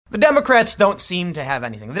The Democrats don't seem to have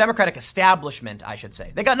anything. The Democratic establishment, I should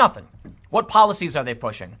say. They got nothing. What policies are they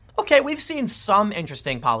pushing? Okay, we've seen some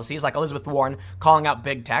interesting policies, like Elizabeth Warren calling out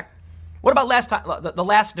big tech. What about the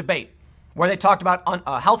last debate, where they talked about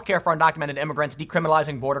health care for undocumented immigrants,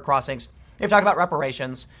 decriminalizing border crossings? They've talked about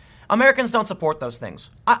reparations. Americans don't support those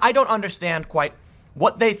things. I don't understand quite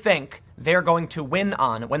what they think they're going to win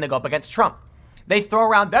on when they go up against Trump. They throw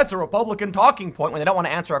around, that's a Republican talking point when they don't want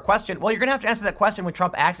to answer a question. Well, you're going to have to answer that question when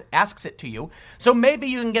Trump asks it to you. So maybe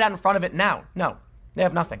you can get out in front of it now. No, they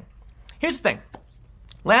have nothing. Here's the thing.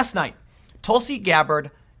 Last night, Tulsi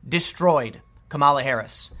Gabbard destroyed Kamala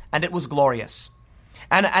Harris, and it was glorious.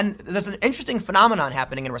 And there's an interesting phenomenon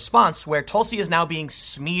happening in response where Tulsi is now being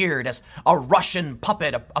smeared as a Russian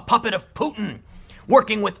puppet, a puppet of Putin,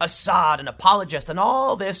 working with Assad, an apologist, and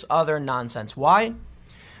all this other nonsense. Why?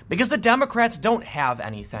 Because the Democrats don't have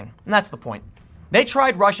anything. And that's the point. They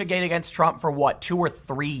tried Russiagate against Trump for 2 or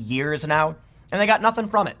 3 years now, and they got nothing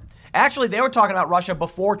from it. Actually, they were talking about Russia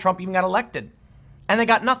before Trump even got elected, and they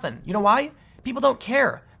got nothing. You know why? People don't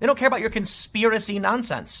care. They don't care about your conspiracy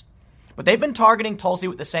nonsense. But they've been targeting Tulsi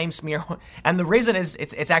with the same smear, and the reason is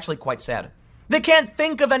it's actually quite sad. They can't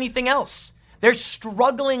think of anything else. They're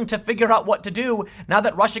struggling to figure out what to do now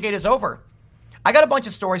that Russiagate is over. I got a bunch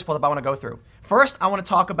of stories pulled up I want to go through. First, I want to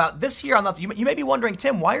talk about this here on the... You may be wondering,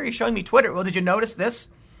 Tim, why are you showing me Twitter? Well, did you notice this?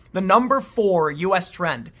 The number 4 U.S.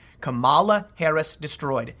 trend, Kamala Harris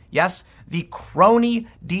destroyed. Yes, the crony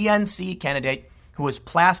DNC candidate who is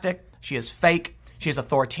plastic, she is fake, she is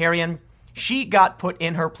authoritarian. She got put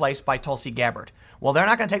in her place by Tulsi Gabbard. Well, they're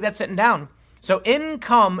not going to take that sitting down. So in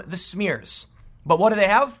come the smears. But what do they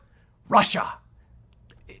have? Russia.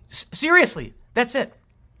 Seriously, that's it.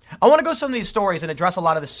 I want to go some of these stories and address a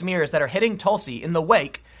lot of the smears that are hitting Tulsi in the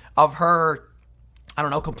wake of her,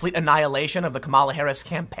 complete annihilation of the Kamala Harris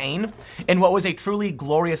campaign in what was a truly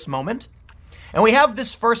glorious moment. And we have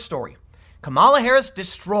this first story. Kamala Harris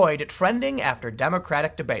destroyed trending after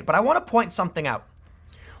Democratic debate. But I want to point something out.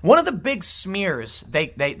 One of the big smears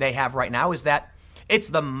they have right now is that it's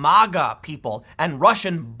the MAGA people and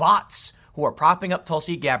Russian bots who are propping up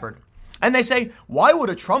Tulsi Gabbard. And they say, why would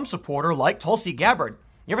a Trump supporter like Tulsi Gabbard?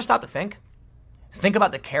 You ever stop to think? Think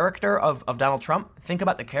about the character of Donald Trump. Think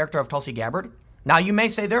about the character of Tulsi Gabbard. Now, you may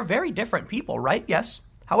say they're very different people, right? Yes.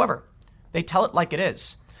 However, they tell it like it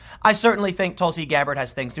is. I certainly think Tulsi Gabbard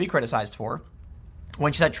has things to be criticized for.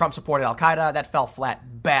 When she said Trump supported al-Qaeda, that fell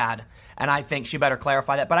flat bad. And I think she better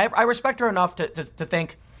clarify that. But I respect her enough to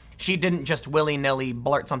think she didn't just willy-nilly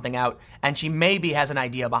blurt something out. And she maybe has an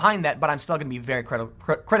idea behind that, but I'm still going to be very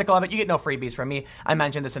critical of it. You get no freebies from me. I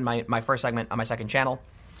mentioned this in my first segment on my second channel.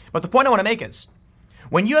 But the point I want to make is,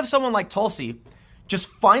 when you have someone like Tulsi just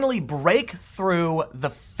finally break through the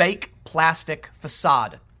fake plastic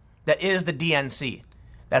facade that is the DNC,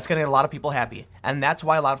 that's going to get a lot of people happy. And that's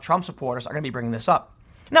why a lot of Trump supporters are going to be bringing this up.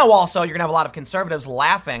 Now, also, you're going to have a lot of conservatives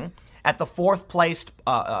laughing at the fourth placed,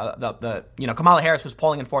 Kamala Harris, who's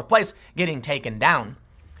polling in fourth place, getting taken down.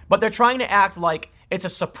 But they're trying to act like it's a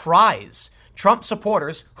surprise. Trump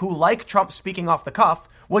supporters who like Trump speaking off the cuff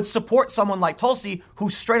would support someone like Tulsi, who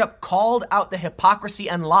straight up called out the hypocrisy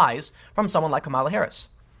and lies from someone like Kamala Harris.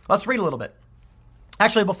 Let's read a little bit.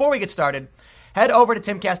 Actually, before we get started, head over to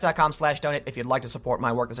timcast.com/donate if you'd like to support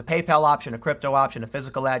my work. There's a PayPal option, a crypto option, a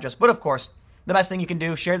physical address. But of course, the best thing you can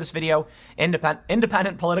do, share this video.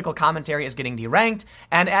 Independent political commentary is getting deranked.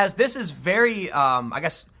 And as this is very,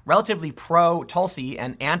 relatively pro-Tulsi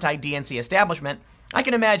and anti-DNC establishment, I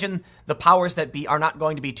can imagine the powers that be are not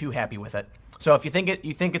going to be too happy with it. So if you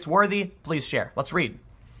think it's worthy, please share. Let's read.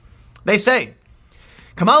 They say,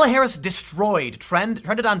 Kamala Harris destroyed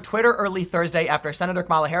trended on Twitter early Thursday after Senator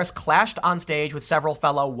Kamala Harris clashed on stage with several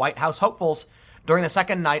fellow White House hopefuls during the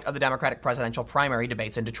second night of the Democratic presidential primary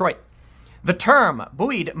debates in Detroit. The term,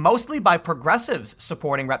 buoyed mostly by progressives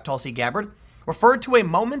supporting Rep. Tulsi Gabbard, referred to a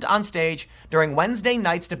moment on stage during Wednesday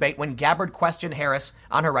night's debate when Gabbard questioned Harris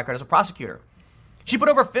on her record as a prosecutor. She put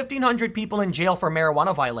over 1,500 people in jail for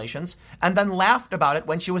marijuana violations and then laughed about it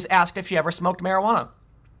when she was asked if she ever smoked marijuana.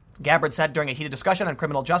 Gabbard said during a heated discussion on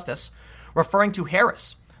criminal justice, referring to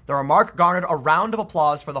Harris. The remark garnered a round of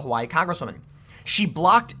applause for the Hawaii congresswoman. She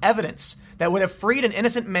blocked evidence that would have freed an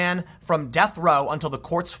innocent man from death row until the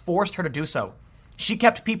courts forced her to do so. She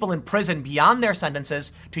kept people in prison beyond their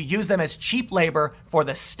sentences to use them as cheap labor for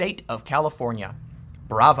the state of California.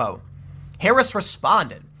 Bravo. Harris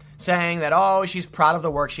responded, saying that, she's proud of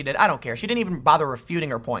the work she did. I don't care. She didn't even bother refuting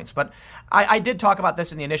her points. But I did talk about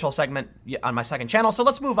this in the initial segment on my second channel, so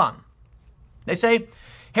let's move on. They say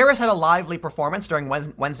Harris had a lively performance during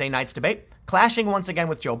Wednesday night's debate, clashing once again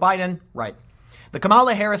with Joe Biden. Right. The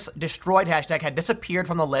Kamala Harris destroyed hashtag had disappeared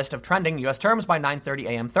from the list of trending U.S. terms by 9:30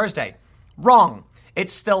 a.m. Thursday. Wrong.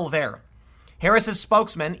 It's still there. Harris's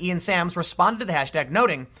spokesman, Ian Sams, responded to the hashtag,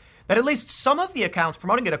 noting that at least some of the accounts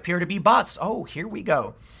promoting it appear to be bots. Oh, here we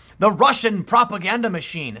go. The Russian propaganda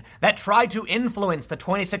machine that tried to influence the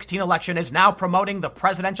 2016 election is now promoting the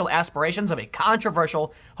presidential aspirations of a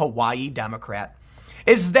controversial Hawaii Democrat.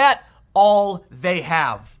 Is that all they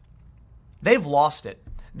have? They've lost it.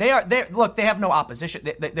 They have no opposition.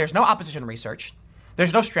 There's no opposition research.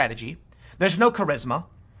 There's no strategy. There's no charisma.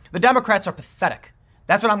 The Democrats are pathetic.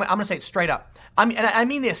 That's what I'm going to say it straight up. I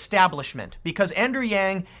mean the establishment, because Andrew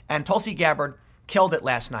Yang and Tulsi Gabbard killed it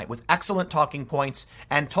last night with excellent talking points,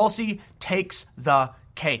 and Tulsi takes the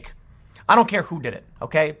cake. I don't care who did it,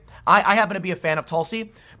 okay? I happen to be a fan of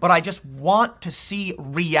Tulsi, but I just want to see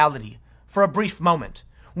reality for a brief moment.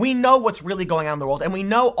 We know what's really going on in the world, and we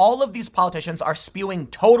know all of these politicians are spewing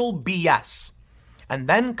total BS. And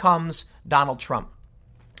then comes Donald Trump.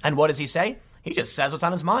 And what does he say? He just says what's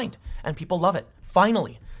on his mind, and people love it.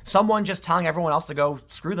 Finally, someone just telling everyone else to go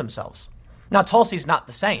screw themselves. Now, Tulsi's not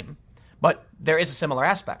the same, but there is a similar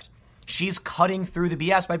aspect. She's cutting through the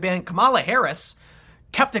BS by being Kamala Harris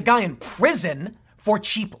kept a guy in prison for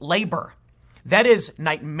cheap labor. That is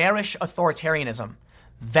nightmarish authoritarianism.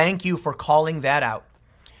 Thank you for calling that out.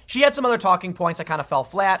 She had some other talking points that kind of fell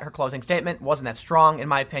flat. Her closing statement wasn't that strong, in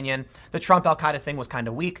my opinion. The Trump Al-Qaeda thing was kind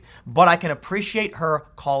of weak, but I can appreciate her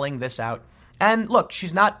calling this out. And look,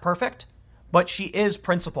 she's not perfect, but she is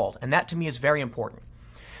principled, and that to me is very important.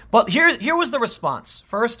 But here was the response.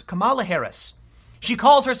 First, Kamala Harris. She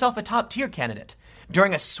calls herself a top-tier candidate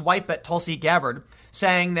during a swipe at Tulsi Gabbard,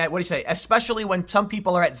 saying that, what do you say, especially when some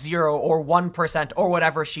people are at 0 or 1% or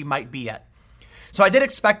whatever she might be at. So I did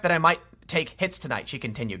expect that I might take hits tonight, she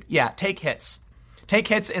continued. Yeah, take hits. Take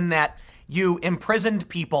hits in that you imprisoned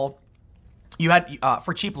people you had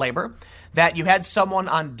for cheap labor, that you had someone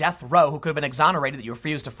on death row who could have been exonerated that you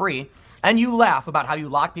refused to free, and you laugh about how you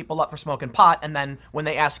lock people up for smoking pot, and then when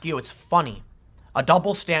they ask you, it's funny. A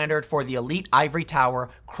double standard for the elite ivory tower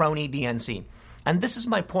crony DNC. And this is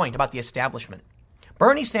my point about the establishment.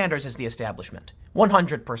 Bernie Sanders is the establishment,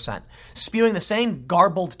 100%, spewing the same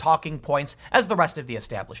garbled talking points as the rest of the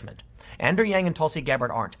establishment. Andrew Yang and Tulsi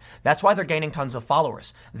Gabbard aren't. That's why they're gaining tons of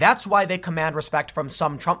followers. That's why they command respect from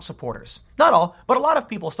some Trump supporters. Not all, but a lot of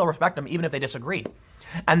people still respect them, even if they disagree.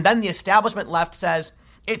 And then the establishment left says,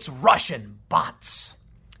 it's Russian bots.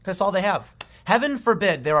 That's all they have. Heaven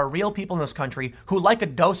forbid there are real people in this country who like a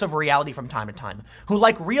dose of reality from time to time, who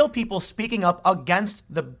like real people speaking up against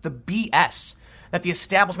the BS that the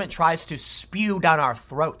establishment tries to spew down our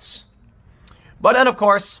throats. But then, of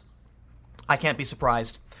course, I can't be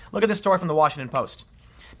surprised. Look at this story from the Washington Post.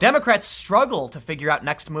 Democrats struggle to figure out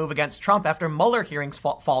next move against Trump after Mueller hearings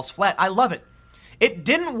falls flat. I love it. It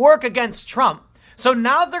didn't work against Trump, so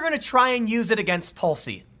now they're going to try and use it against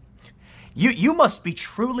Tulsi. You must be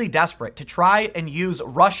truly desperate to try and use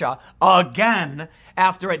Russia again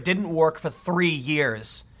after it didn't work for 3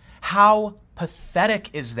 years. How pathetic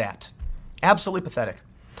is that? Absolutely pathetic.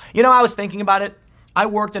 You know, I was thinking about it. I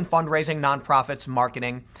worked in fundraising, nonprofits,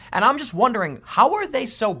 marketing, and I'm just wondering, how are they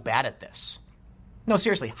so bad at this? No,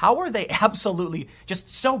 seriously, how are they absolutely just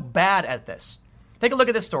so bad at this? Take a look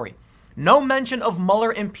at this story. No mention of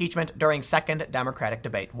Mueller impeachment during second Democratic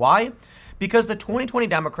debate. Why? Because the 2020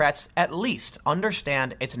 Democrats at least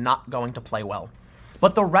understand it's not going to play well.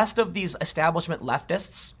 But the rest of these establishment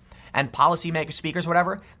leftists and policymakers, speakers,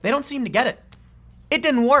 whatever, they don't seem to get it. It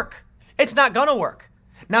didn't work. It's not going to work.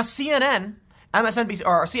 Now, CNN, MSNBC,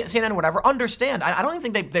 or CNN, whatever, understand. I don't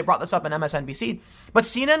even think they brought this up in MSNBC, but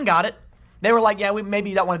CNN got it. They were like, yeah, we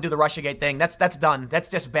maybe don't want to do the Russiagate thing. That's done. That's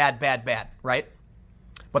just bad, right?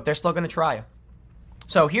 But they're still going to try.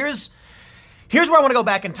 So here's where I want to go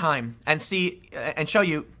back in time and see and show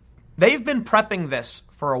you they've been prepping this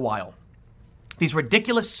for a while. These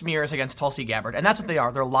ridiculous smears against Tulsi Gabbard, and that's what they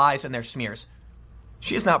are. They're lies and they're smears.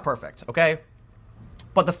 She's not perfect, okay?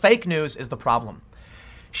 But the fake news is the problem.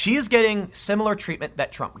 She is getting similar treatment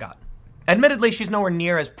that Trump got. Admittedly, she's nowhere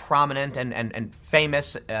near as prominent and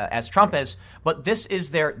famous as Trump is, but this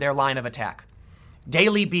is their line of attack.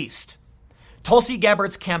 Daily Beast. Tulsi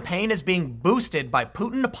Gabbard's campaign is being boosted by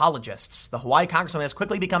Putin apologists. The Hawaii congresswoman is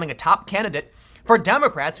quickly becoming a top candidate for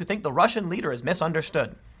Democrats who think the Russian leader is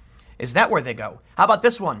misunderstood. Is that where they go? How about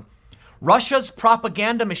this one? Russia's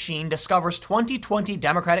propaganda machine discovers 2020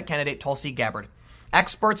 Democratic candidate Tulsi Gabbard.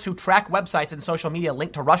 Experts who track websites and social media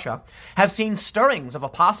linked to Russia have seen stirrings of a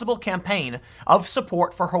possible campaign of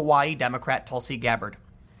support for Hawaii Democrat Tulsi Gabbard.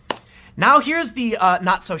 Now here's the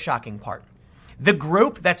not so shocking part. The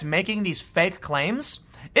group that's making these fake claims,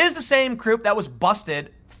 is the same group that was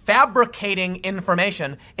busted fabricating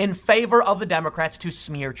information in favor of the Democrats to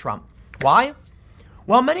smear Trump. Why?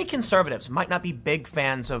 While many conservatives might not be big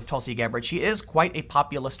fans of Tulsi Gabbard, she is quite a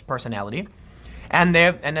populist personality. And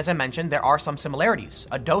as I mentioned, there are some similarities,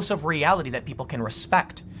 a dose of reality that people can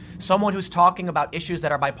respect. Someone who's talking about issues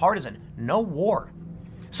that are bipartisan, no war.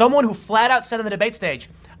 Someone who flat out said on the debate stage,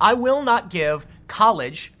 I will not give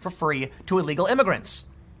college for free to illegal immigrants.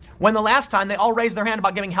 When the last time they all raised their hand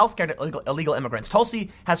about giving health care to illegal immigrants.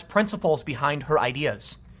 Tulsi has principles behind her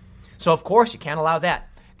ideas. So of course you can't allow that.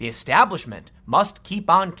 The establishment must keep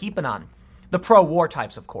on keeping on. The pro-war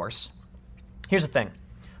types, of course. Here's the thing.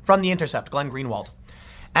 From The Intercept, Glenn Greenwald.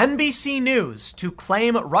 NBC News to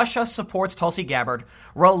claim Russia supports Tulsi Gabbard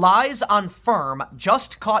relies on firm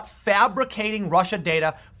just caught fabricating Russia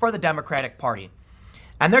data for the Democratic Party.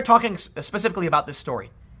 And they're talking specifically about this story.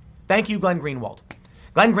 Thank you, Glenn Greenwald.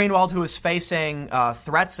 Glenn Greenwald, who is facing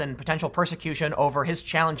threats and potential persecution over his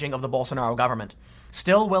challenging of the Bolsonaro government.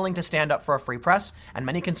 Still willing to stand up for a free press, and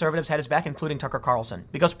many conservatives had his back, including Tucker Carlson,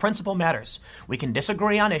 because principle matters. We can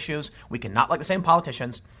disagree on issues, we can not like the same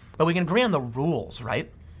politicians, but we can agree on the rules, right?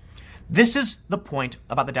 This is the point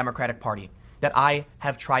about the Democratic Party that I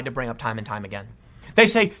have tried to bring up time and time again. They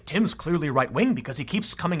say, Tim's clearly right-wing because he keeps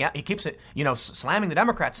slamming the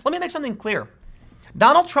Democrats. Let me make something clear.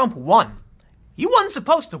 Donald Trump won. He wasn't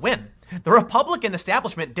supposed to win. The Republican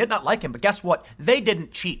establishment did not like him, but guess what? They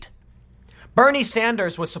didn't cheat. Bernie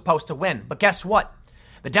Sanders was supposed to win, but guess what?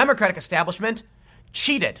 The Democratic establishment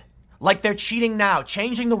cheated, like they're cheating now,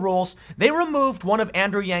 changing the rules. They removed one of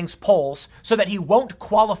Andrew Yang's polls so that he won't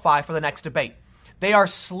qualify for the next debate. They are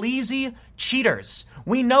sleazy cheaters.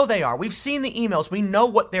 We know they are. We've seen the emails. We know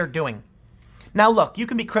what they're doing. Now, look, you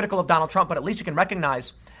can be critical of Donald Trump, but at least you can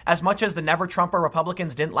recognize as much as the never-Trumper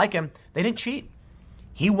Republicans didn't like him, they didn't cheat.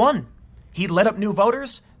 He won. He lit up new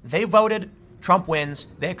voters. They voted. Trump wins.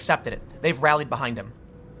 They accepted it. They've rallied behind him.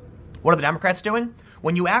 What are the Democrats doing?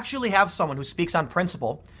 When you actually have someone who speaks on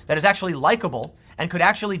principle, that is actually likable and could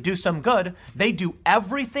actually do some good, they do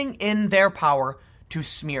everything in their power to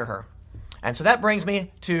smear her. And so that brings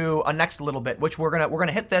me to a next little bit, which we're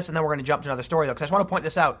gonna hit this and then we're gonna jump to another story though, because I just want to point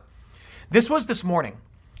this out. This was this morning.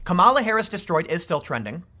 Kamala Harris destroyed is still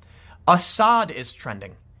trending. Assad is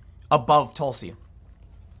trending above Tulsi.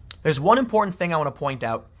 There's one important thing I want to point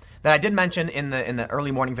out that I did mention in the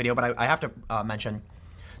early morning video, but I have to mention.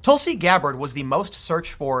 Tulsi Gabbard was the most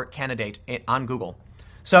searched for candidate on Google.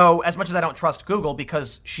 So as much as I don't trust Google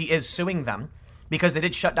because she is suing them because they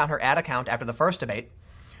did shut down her ad account after the first debate,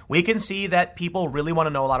 we can see that people really want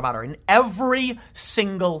to know a lot about her in every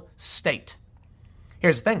single state.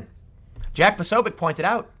 Here's the thing. Jack Posobiec pointed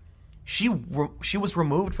out she was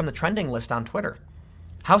removed from the trending list on Twitter.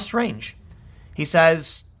 How strange. He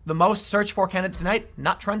says the most searched for candidates tonight,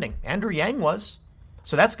 not trending. Andrew Yang was.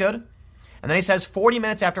 So that's good. And then he says 40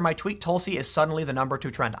 minutes after my tweet, Tulsi is suddenly the number 2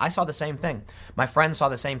 trend. I saw the same thing. My friends saw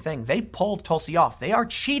the same thing. They pulled Tulsi off. They are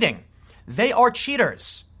cheating. They are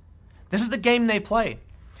cheaters. This is the game they play.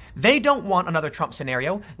 They don't want another Trump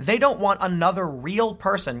scenario. They don't want another real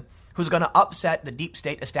person who's going to upset the deep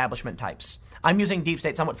state establishment types. I'm using deep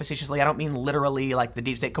state somewhat facetiously. I don't mean literally like the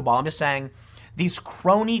deep state cabal. I'm just saying these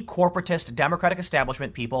crony, corporatist, Democratic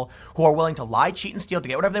establishment people who are willing to lie, cheat, and steal to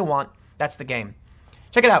get whatever they want. That's the game.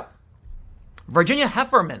 Check it out. Virginia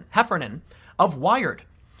Heffernan of Wired.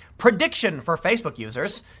 Prediction for Facebook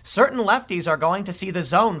users. Certain lefties are going to see the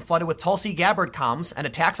zone flooded with Tulsi Gabbard comms and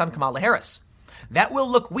attacks on Kamala Harris. That will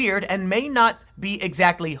look weird and may not be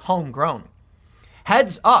exactly homegrown.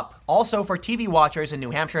 Heads up, also for TV watchers in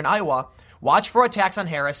New Hampshire and Iowa, watch for attacks on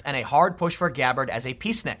Harris and a hard push for Gabbard as a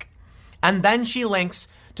peacenik. And then she links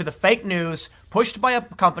to the fake news pushed by a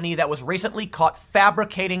company that was recently caught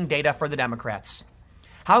fabricating data for the Democrats.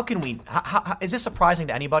 How can we, is this surprising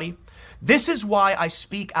to anybody? This is why I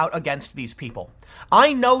speak out against these people.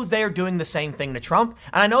 I know they're doing the same thing to Trump,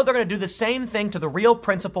 and I know they're going to do the same thing to the real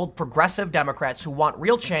principled progressive Democrats who want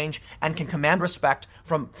real change and can command respect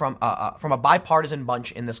from a bipartisan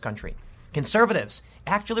bunch in this country. Conservatives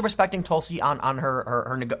actually respecting Tulsi on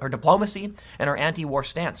her diplomacy and her anti-war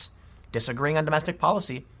stance, disagreeing on domestic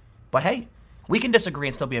policy. But hey, we can disagree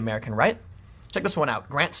and still be American, right? Check this one out.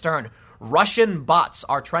 Grant Stern. Russian bots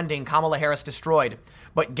are trending. Kamala Harris destroyed.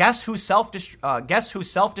 But guess who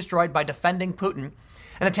self-destroyed by defending Putin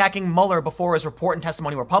and attacking Mueller before his report and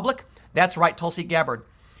testimony were public? That's right, Tulsi Gabbard.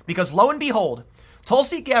 Because lo and behold,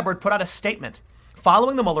 Tulsi Gabbard put out a statement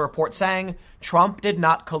following the Mueller report saying Trump did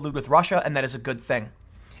not collude with Russia, and that is a good thing.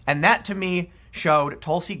 And that, to me, showed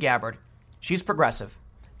Tulsi Gabbard. She's progressive.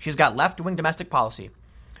 She's got left-wing domestic policy.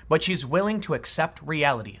 But she's willing to accept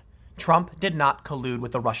reality. Trump did not collude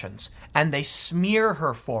with the Russians, and they smear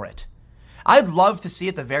her for it. I'd love to see,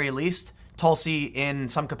 at the very least, Tulsi in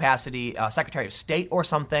some capacity, Secretary of State or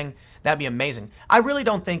something. That'd be amazing. I really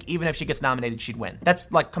don't think even if she gets nominated, she'd win.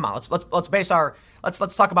 That's like, come on,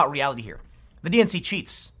 let's talk about reality here. The DNC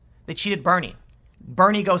cheats. They cheated Bernie.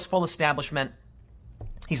 Bernie goes full establishment.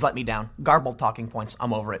 He's let me down. Garbled talking points.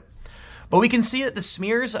 I'm over it. But we can see that the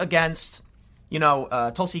smears against,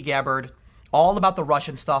 Tulsi Gabbard, all about the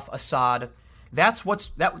Russian stuff, Assad, that's what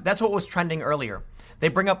was trending earlier. They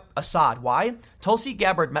bring up Assad. Why? Tulsi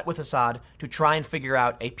Gabbard met with Assad to try and figure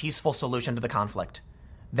out a peaceful solution to the conflict.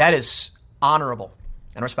 That is honorable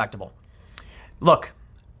and respectable. Look,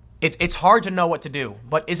 it's hard to know what to do,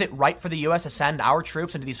 but is it right for the U.S. to send our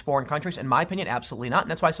troops into these foreign countries? In my opinion, absolutely not.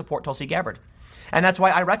 And that's why I support Tulsi Gabbard. And that's why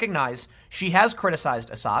I recognize she has criticized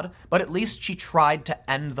Assad, but at least she tried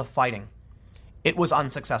to end the fighting. It was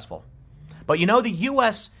unsuccessful. But the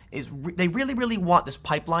U.S. they really, really want this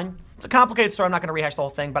pipeline. It's a complicated story. I'm not going to rehash the whole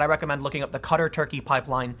thing, but I recommend looking up the Qatar-Turkey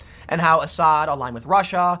pipeline and how Assad, aligned with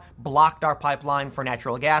Russia, blocked our pipeline for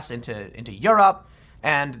natural gas into Europe.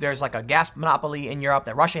 And there's like a gas monopoly in Europe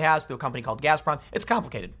that Russia has through a company called Gazprom. It's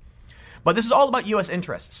complicated. But this is all about U.S.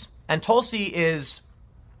 interests. And Tulsi is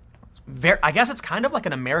I guess it's kind of like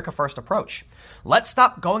an America First approach. Let's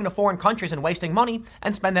stop going to foreign countries and wasting money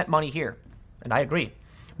and spend that money here. And I agree.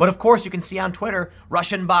 But of course, you can see on Twitter,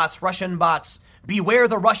 Russian bots, beware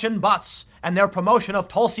the Russian bots and their promotion of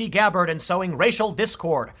Tulsi Gabbard and sowing racial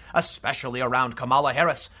discord, especially around Kamala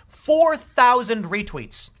Harris. 4,000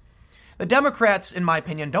 retweets. The Democrats, in my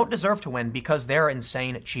opinion, don't deserve to win because they're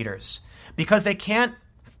insane cheaters. Because they can't,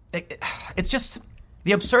 it's just,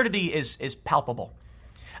 the absurdity is palpable.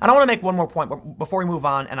 And I want to make one more point before we move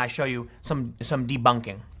on and I show you some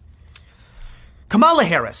debunking. Kamala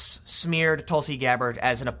Harris smeared Tulsi Gabbard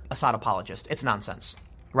as an Assad apologist. It's nonsense,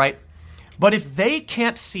 right? But if they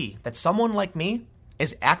can't see that someone like me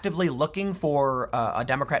is actively looking for a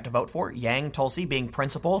Democrat to vote for, Yang Tulsi being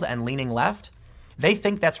principled and leaning left, they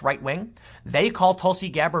think that's right-wing. They call Tulsi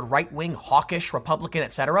Gabbard right-wing, hawkish, Republican,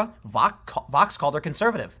 etc. Vox called her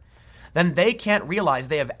conservative. Then they can't realize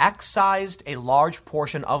they have excised a large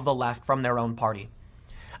portion of the left from their own party.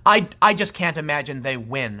 I just can't imagine they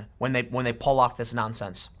win when they pull off this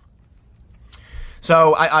nonsense.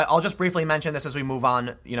 So I'll just briefly mention this as we move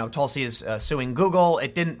on. Tulsi is suing Google.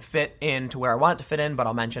 It didn't fit into where I want it to fit in, but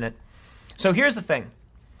I'll mention it. So here's the thing.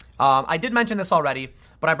 I did mention this already,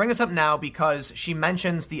 but I bring this up now because she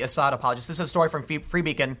mentions the Assad apologist. This is a story from Free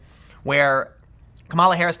Beacon where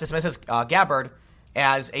Kamala Harris dismisses Gabbard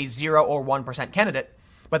as a 0 or 1% candidate,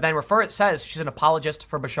 but then says she's an apologist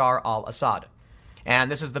for Bashar al-Assad.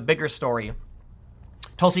 And this is the bigger story.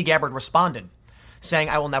 Tulsi Gabbard responded, saying,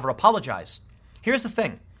 "I will never apologize." Here's the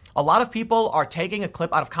thing. A lot of people are taking a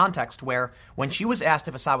clip out of context where when she was asked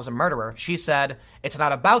if Assad was a murderer, she said, "It's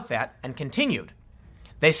not about that," and continued.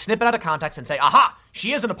 They snip it out of context and say, aha,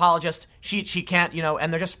 she is an apologist. She can't,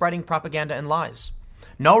 and they're just spreading propaganda and lies.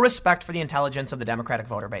 No respect for the intelligence of the Democratic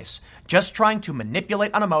voter base. Just trying to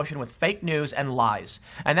manipulate on emotion with fake news and lies.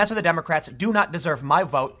 And that's why the Democrats do not deserve my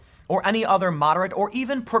vote or any other moderate or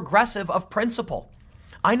even progressive of principle.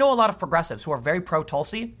 I know a lot of progressives who are very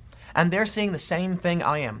pro-Tulsi, and they're seeing the same thing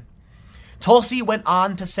I am. Tulsi went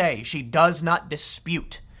on to say she does not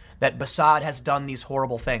dispute that Assad has done these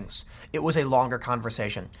horrible things. It was a longer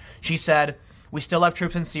conversation. She said, "We still have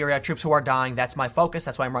troops in Syria, troops who are dying. That's my focus.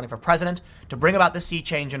 That's why I'm running for president, to bring about the sea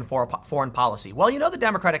change in foreign policy." Well, the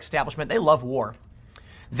Democratic establishment, they love war.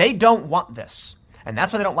 They don't want this. And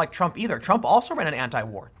that's why they don't like Trump either. Trump also ran an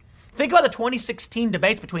anti-war. Think about the 2016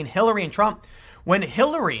 debates between Hillary and Trump, when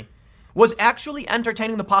Hillary was actually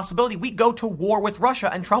entertaining the possibility we go to war with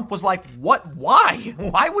Russia, and Trump was like, what? Why?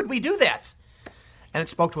 Why would we do that? And it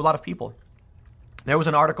spoke to a lot of people. There was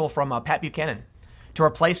an article from Pat Buchanan to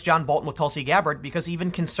replace John Bolton with Tulsi Gabbard because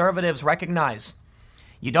even conservatives recognize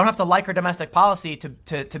you don't have to like her domestic policy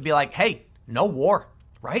to be like, hey, no war,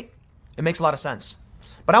 right? It makes a lot of sense.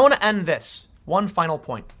 But I want to end this. One final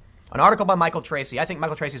point. An article by Michael Tracy. I think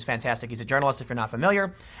Michael Tracy is fantastic. He's a journalist, if you're not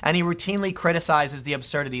familiar, and he routinely criticizes the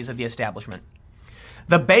absurdities of the establishment.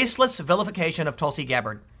 The baseless vilification of Tulsi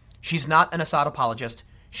Gabbard. She's not an Assad apologist.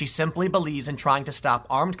 She simply believes in trying to stop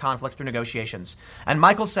armed conflict through negotiations. And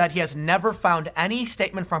Michael said he has never found any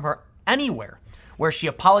statement from her anywhere where she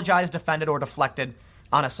apologized, defended, or deflected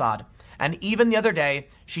on Assad. And even the other day,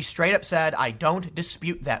 she straight up said, "I don't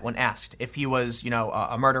dispute that," when asked if he was,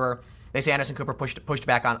 a murderer. They say Anderson Cooper pushed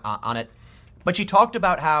back on it. But she talked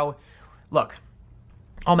about how, look,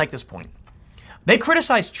 I'll make this point. They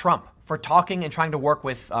criticized Trump for talking and trying to work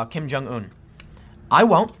with Kim Jong-un. I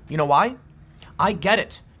won't. You know why? I get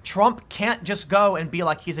it. Trump can't just go and be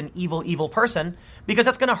like he's an evil, evil person, because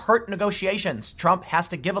that's going to hurt negotiations. Trump has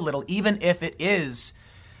to give a little, even if it is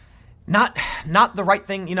not the right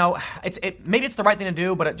thing. You know, maybe it's the right thing to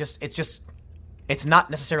do, but it's not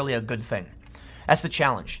necessarily a good thing. That's the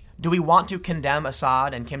challenge. Do we want to condemn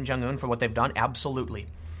Assad and Kim Jong-un for what they've done? Absolutely.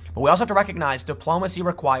 But we also have to recognize diplomacy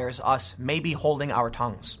requires us maybe holding our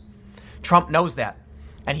tongues. Trump knows that.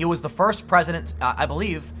 And he was the first president, I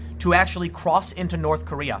believe, to actually cross into North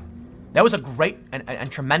Korea. That was a great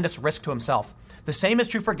and tremendous risk to himself. The same is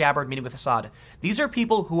true for Gabbard meeting with Assad. These are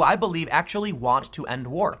people who I believe actually want to end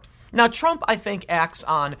war. Now, Trump, I think, acts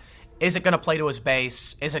on, is it going to play to his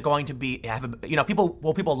base? Is it going to be,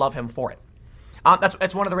 people love him for it?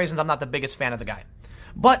 That's one of the reasons I'm not the biggest fan of the guy.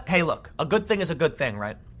 But hey, look, a good thing is a good thing,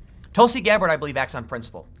 right? Tulsi Gabbard, I believe, acts on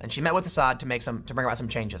principle, and she met with Assad to bring about some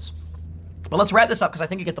changes. But let's wrap this up because I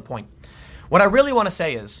think you get the point. What I really want to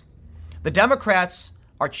say is the Democrats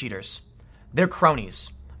are cheaters. They're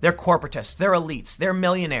cronies. They're corporatists. They're elites. They're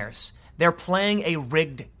millionaires. They're playing a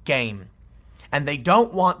rigged game, and they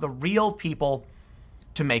don't want the real people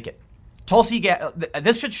to make it.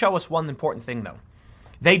 This should show us one important thing, though.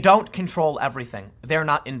 They don't control everything. They're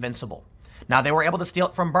not invincible. Now, they were able to steal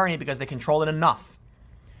it from Bernie because they control it enough.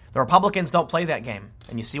 The Republicans don't play that game,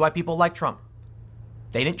 and you see why people like Trump.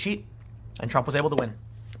 They didn't cheat, and Trump was able to win.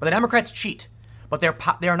 But the Democrats cheat, but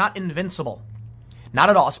they are not invincible. Not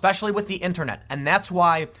at all, especially with the internet. And that's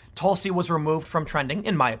why Tulsi was removed from trending,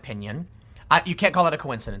 in my opinion. You can't call that a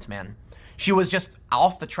coincidence, man. She was just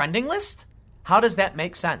off the trending list? How does that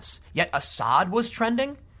make sense? Yet Assad was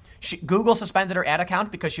trending? Google suspended her ad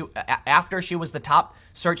account because after she was the top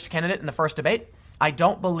searched candidate in the first debate. I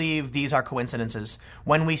don't believe these are coincidences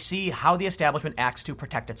when we see how the establishment acts to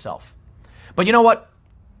protect itself. But you know what?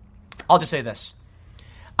 I'll just say this.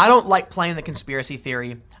 I don't like playing the conspiracy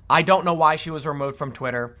theory. I don't know why she was removed from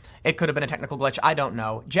Twitter. It could have been a technical glitch. I don't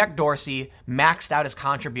know. Jack Dorsey maxed out his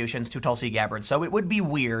contributions to Tulsi Gabbard, so it would be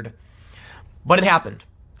weird. But it happened.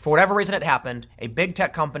 For whatever reason it happened, a big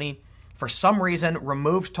tech company for some reason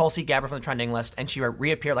removed Tulsi Gabbard from the trending list, and she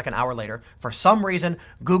reappeared like an hour later. For some reason,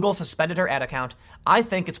 Google suspended her ad account. I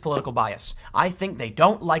think it's political bias. I think they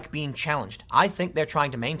don't like being challenged. I think they're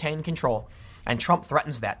trying to maintain control, and Trump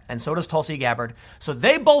threatens that, and so does Tulsi Gabbard. So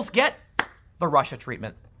they both get the Russia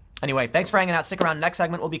treatment. Anyway, thanks for hanging out. Stick around. Next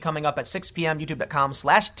segment will be coming up at 6 p.m.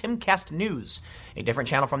 youtube.com/TimCastNews, a different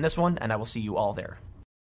channel from this one, and I will see you all there.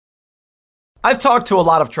 I've talked to a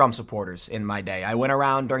lot of Trump supporters in my day. I went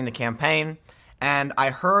around during the campaign, and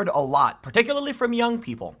I heard a lot, particularly from young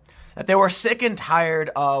people, that they were sick and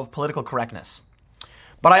tired of political correctness.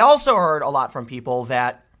 But I also heard a lot from people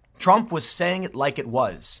that Trump was saying it like it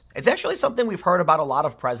was. It's actually something we've heard about a lot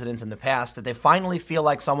of presidents in the past, that they finally feel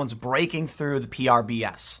like someone's breaking through the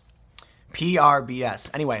PRBS.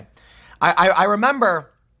 PRBS. Anyway, I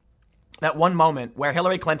remember that one moment where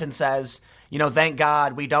Hillary Clinton says, thank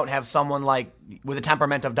God we don't have someone like with the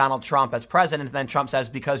temperament of Donald Trump as president. And then Trump says,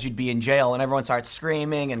 because you'd be in jail, and everyone starts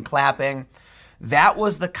screaming and clapping. That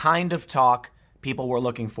was the kind of talk people were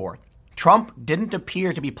looking for. Trump didn't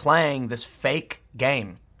appear to be playing this fake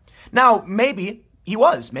game. Now, maybe he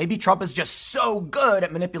was. Maybe Trump is just so good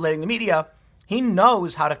at manipulating the media. He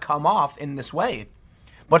knows how to come off in this way.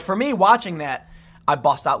 But for me, watching that, I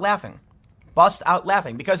bust out laughing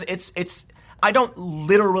because I don't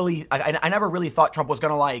literally, I never really thought Trump was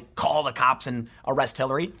going to call the cops and arrest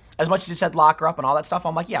Hillary. As much as he said lock her up and all that stuff,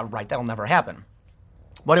 I'm like, yeah, right, that'll never happen.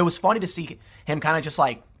 But it was funny to see him kind of just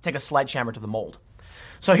take a sledgehammer to the mold.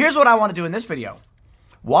 So here's what I want to do in this video.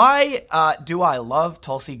 Why do I love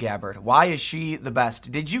Tulsi Gabbard? Why is she the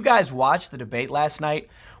best? Did you guys watch the debate last night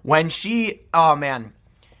when she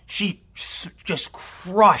just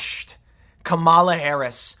crushed Kamala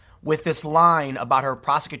Harris with this line about her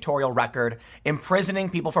prosecutorial record,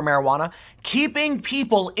 imprisoning people for marijuana, keeping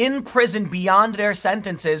people in prison beyond their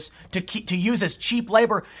sentences to use as cheap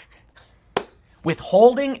labor,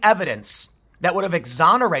 withholding evidence that would have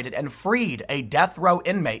exonerated and freed a death row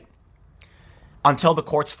inmate until the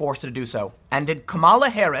court's forced her to do so. And did Kamala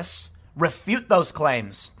Harris refute those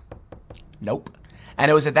claims? Nope.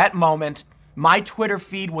 And it was at that moment my Twitter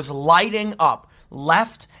feed was lighting up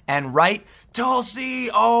left and right. Tulsi,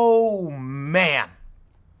 oh man.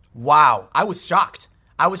 Wow. I was shocked.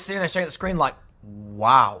 I was sitting there staring at the screen like,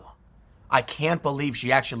 wow. I can't believe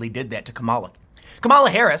she actually did that to Kamala. Kamala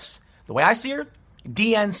Harris, the way I see her,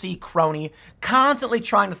 DNC crony, constantly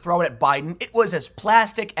trying to throw it at Biden. It was as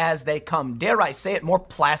plastic as they come. Dare I say it, more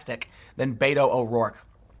plastic than Beto O'Rourke.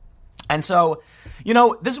 And so,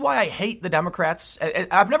 this is why I hate the Democrats.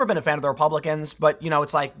 I've never been a fan of the Republicans, but,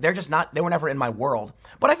 it's like they're just not, they were never in my world.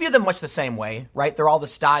 But I view them much the same way, right? They're all the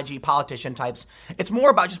stodgy politician types. It's more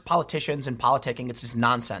about just politicians and politicking. It's just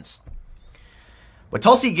nonsense. But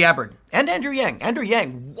Tulsi Gabbard and Andrew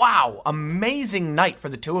Yang, wow, amazing night for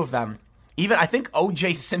the two of them. Even I think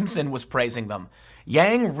O.J. Simpson was praising them.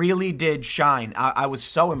 Yang really did shine. I was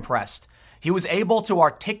so impressed. He was able to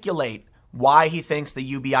articulate why he thinks the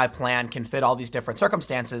UBI plan can fit all these different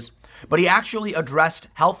circumstances, but he actually addressed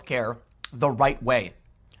healthcare the right way,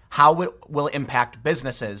 how it will impact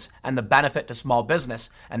businesses and the benefit to small business.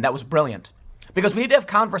 And that was brilliant because we need to have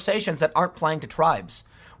conversations that aren't playing to tribes.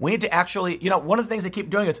 We need to actually, one of the things they keep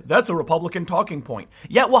doing is, that's a Republican talking point.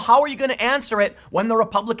 Yeah, well, how are you going to answer it when the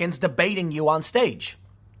Republicans debating you on stage?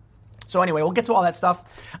 So anyway, we'll get to all that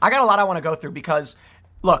stuff. I got a lot I want to go through because,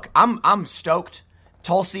 look, I'm stoked.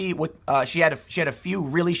 Tulsi, she had a few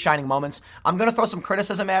really shining moments. I'm going to throw some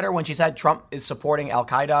criticism at her when she said Trump is supporting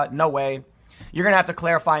Al-Qaeda. No way. You're going to have to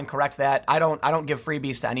clarify and correct that. I don't give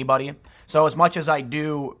freebies to anybody. So as much as I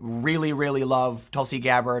do really, really love Tulsi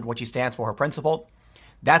Gabbard, what she stands for, her principle,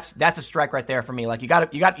 that's a strike right there for me. Like you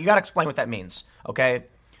got to explain what that means. Okay.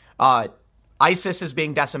 ISIS is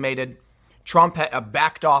being decimated. Trump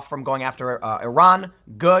backed off from going after Iran.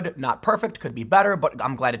 Good, not perfect, could be better, but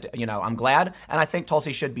I'm glad. I'm glad, and I think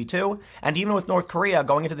Tulsi should be too. And even with North Korea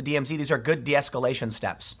going into the DMZ, these are good de-escalation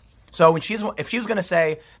steps. So if she was going to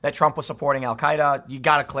say that Trump was supporting Al Qaeda, you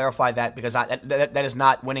got to clarify that because that is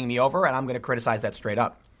not winning me over, and I'm going to criticize that straight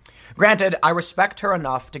up. Granted, I respect her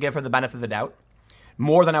enough to give her the benefit of the doubt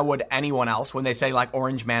more than I would anyone else when they say like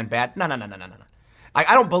Orange Man bad. No.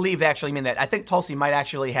 I don't believe they actually mean that. I think Tulsi might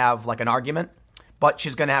actually have like an argument, but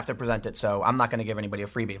she's going to have to present it. So I'm not going to give anybody a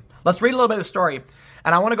freebie. Let's read a little bit of the story.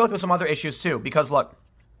 And I want to go through some other issues too, because look,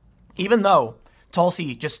 even though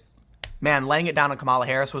Tulsi laying it down on Kamala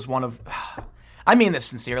Harris was one of, I mean this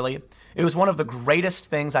sincerely, it was one of the greatest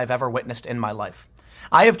things I've ever witnessed in my life.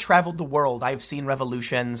 I have traveled the world. I have seen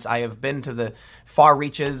revolutions. I have been to the far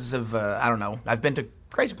reaches of, I've been to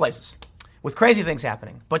crazy places with crazy things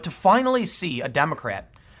happening. But to finally see a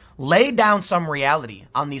Democrat lay down some reality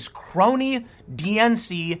on these crony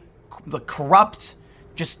DNC, the corrupt,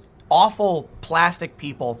 just awful plastic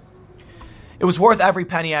people, it was worth every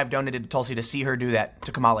penny I've donated to Tulsi to see her do that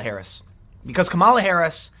to Kamala Harris. Because Kamala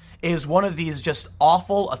Harris is one of these just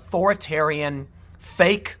awful, authoritarian,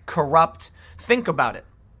 fake, corrupt. Think about it.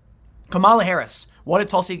 Kamala Harris, what did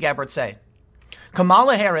Tulsi Gabbard say?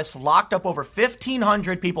 Kamala Harris locked up over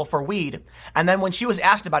 1,500 people for weed, and then when she was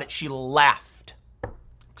asked about it, she laughed,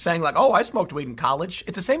 saying like, oh, I smoked weed in college.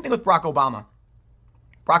 It's the same thing with Barack Obama.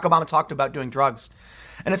 Barack Obama talked about doing drugs.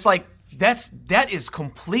 And it's like, that is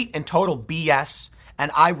complete and total BS,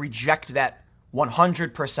 and I reject that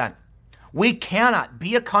 100%. We cannot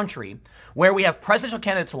be a country where we have presidential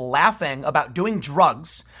candidates laughing about doing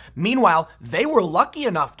drugs. Meanwhile, they were lucky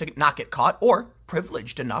enough to not get caught or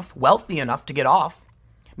privileged enough, wealthy enough to get off.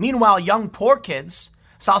 Meanwhile, young poor kids,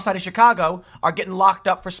 south side of Chicago, are getting locked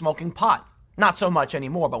up for smoking pot. Not so much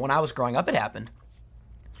anymore, but when I was growing up, it happened.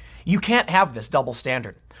 You can't have this double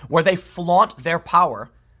standard where they flaunt their power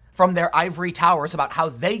from their ivory towers about how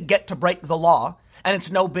they get to break the law and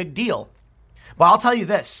it's no big deal. But I'll tell you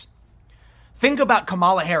this. Think about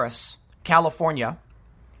Kamala Harris, California.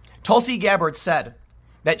 Tulsi Gabbard said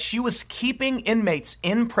that she was keeping inmates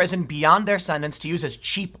in prison beyond their sentence to use as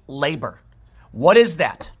cheap labor. What is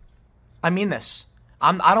that? I mean this.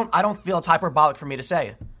 I don't feel it's hyperbolic for me to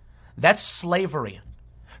say. That's slavery.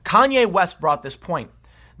 Kanye West brought this point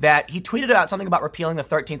that he tweeted out something about repealing the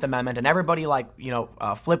 13th Amendment, and everybody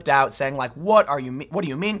flipped out saying like, what do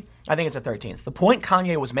you mean? I think it's the 13th. The point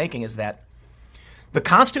Kanye was making is that the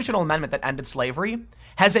constitutional amendment that ended slavery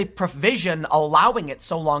has a provision allowing it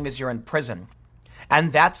so long as you're in prison.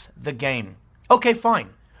 And that's the game. Okay,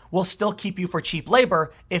 fine. We'll still keep you for cheap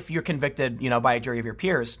labor if you're convicted, by a jury of your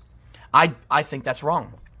peers. I think that's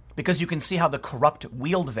wrong because you can see how the corrupt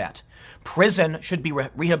wield that. Prison should be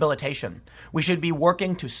rehabilitation. We should be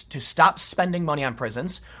working to stop spending money on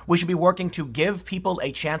prisons. We should be working to give people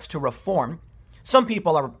a chance to reform. Some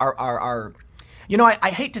people are I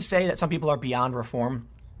hate to say that some people are beyond reform,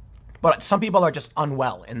 but some people are just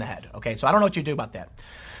unwell in the head. Okay, so I don't know what you do about that.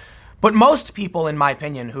 But most people, in my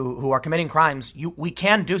opinion, who are committing crimes, we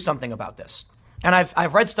can do something about this. And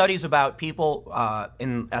I've read studies about people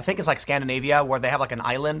in, I think it's like Scandinavia, where they have like an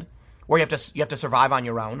island where you have to survive on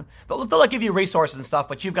your own. They'll like give you resources and stuff,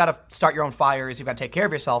 but you've got to start your own fires. You've got to take care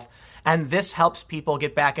of yourself. And this helps people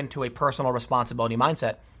get back into a personal responsibility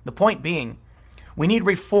mindset. The point being, we need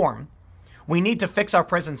reform. We need to fix our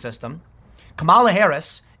prison system. Kamala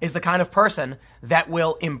Harris is the kind of person that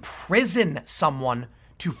will imprison someone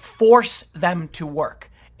to force them to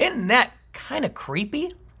work. Isn't that kind of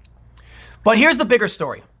creepy? But here's the bigger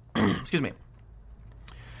story. Excuse me.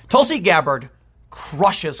 Tulsi Gabbard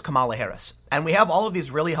crushes Kamala Harris. And we have all of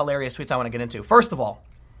these really hilarious tweets I want to get into. First of all,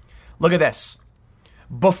 look at this.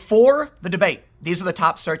 Before the debate, these are the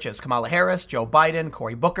top searches. Kamala Harris, Joe Biden,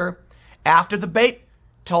 Cory Booker. After the debate,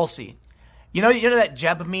 Tulsi. You know that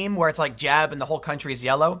Jeb meme where it's like Jeb and the whole country is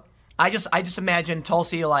yellow? I just imagine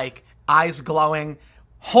Tulsi like eyes glowing.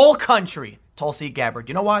 Whole country, Tulsi Gabbard.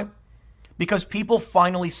 You know why? Because people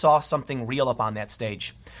finally saw something real up on that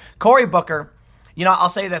stage. Cory Booker, I'll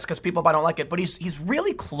say this because people might don't like it, but he's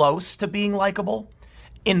really close to being likable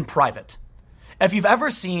in private. If you've ever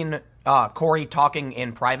seen Cory talking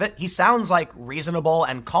in private, he sounds like reasonable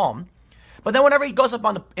and calm. But then whenever he goes up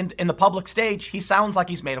in the public stage, he sounds like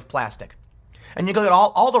he's made of plastic. And you look at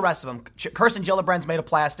all the rest of them. Kirsten Gillibrand's made of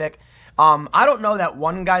plastic. I don't know that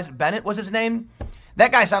one guy, Bennett was his name.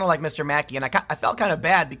 That guy sounded like Mr. Mackey, and I felt kind of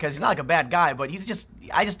bad because he's not like a bad guy, but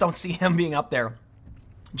I just don't see him being up there.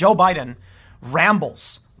 Joe Biden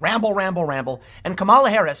rambles, ramble, and Kamala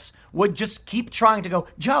Harris would just keep trying to go,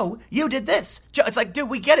 Joe, you did this. Joe, it's like, dude,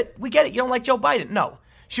 we get it. You don't like Joe Biden. No,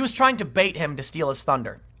 she was trying to bait him to steal his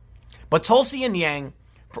thunder. But Tulsi and Yang,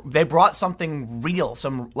 they brought something real,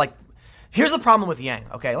 here's the problem with Yang,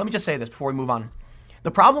 okay? Let me just say this before we move on.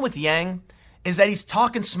 The problem with Yang is that he's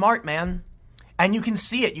talking smart, man. And you can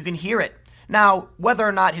see it. You can hear it. Now, whether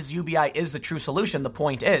or not his UBI is the true solution, the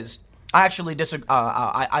point is, I actually disagree.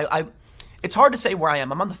 It's hard to say where I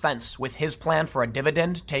am. I'm on the fence with his plan for a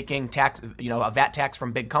dividend, taking tax, a VAT tax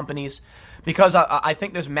from big companies, because I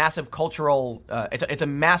think there's massive cultural, it's a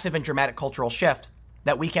massive and dramatic cultural shift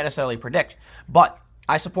that we can't necessarily predict. But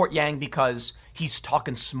I support Yang because he's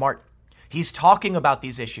talking smart. He's talking about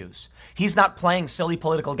these issues. He's not playing silly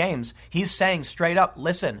political games. He's saying straight up,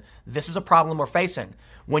 listen, this is a problem we're facing.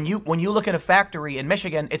 When you look at a factory in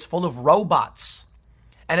Michigan, it's full of robots.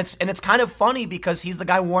 And it's kind of funny because he's the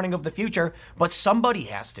guy warning of the future, but somebody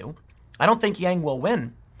has to. I don't think Yang will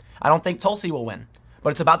win. I don't think Tulsi will win.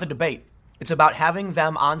 But it's about the debate. It's about having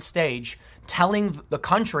them on stage telling the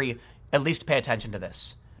country at least pay attention to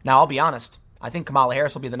this. Now, I'll be honest. I think Kamala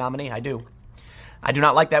Harris will be the nominee. I do. I do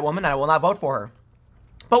not like that woman, and I will not vote for her.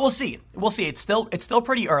 But we'll see. We'll see. It's still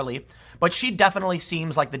pretty early, but she definitely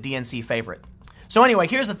seems like the DNC favorite. So anyway,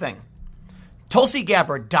 here's the thing. Tulsi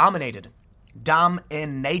Gabbard dominated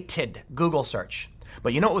Google search.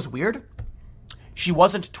 But you know what was weird? She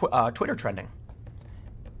wasn't Twitter trending.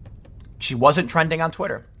 She wasn't trending on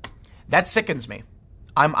Twitter. That sickens me.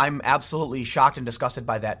 I'm absolutely shocked and disgusted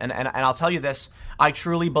by that. And I'll tell you this. I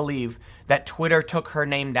truly believe that Twitter took her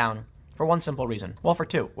name down. For one simple reason. Well, for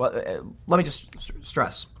two. Well, let me just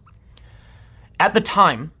stress. At the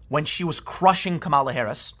time when she was crushing Kamala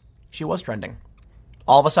Harris, she was trending.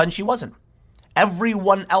 All of a sudden, she wasn't.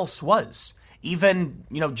 Everyone else was. Even,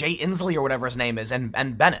 Jay Inslee or whatever his name is, and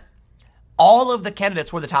Bennett. All of the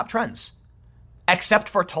candidates were the top trends. Except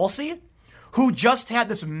for Tulsi, who just had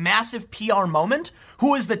this massive PR moment,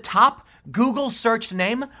 who is the top Google searched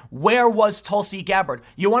name. Where was Tulsi Gabbard?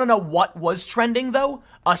 You want to know what was trending, though?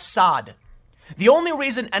 Assad. The only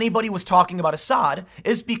reason anybody was talking about Assad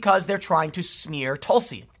is because they're trying to smear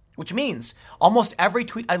Tulsi, which means almost every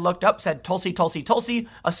tweet I looked up said Tulsi, Tulsi, Tulsi,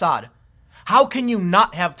 Assad. How can you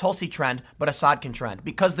not have Tulsi trend, but Assad can trend?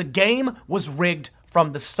 Because the game was rigged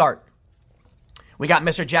from the start. We got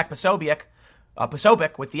Mr. Jack Posobiec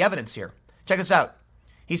with the evidence here. Check this out.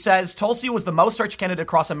 He says Tulsi was the most searched candidate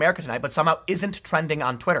across America tonight, but somehow isn't trending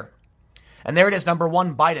on Twitter. And there it is, number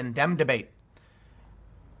one, Biden, Dem debate.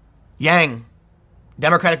 Yang,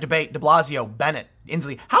 Democratic debate, de Blasio, Bennett,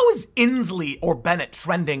 Inslee. How is Inslee or Bennett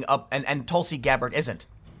trending up and Tulsi Gabbard isn't?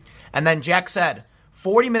 And then Jack said,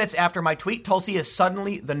 40 minutes after my tweet, Tulsi is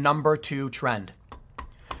suddenly the number 2 trend.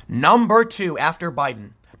 Number 2 after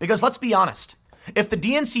Biden. Because let's be honest, if the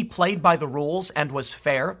DNC played by the rules and was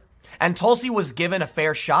fair, and Tulsi was given a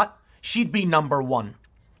fair shot, she'd be number 1.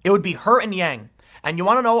 It would be her and Yang. And you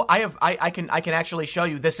want to know, I can actually show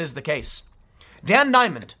you this is the case. Dan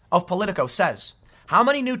Diamond of Politico says, how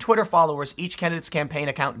many new Twitter followers each candidate's campaign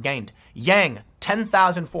account gained? Yang,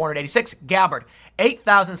 10,486. Gabbard,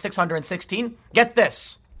 8,616. Get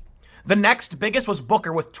this. The next biggest was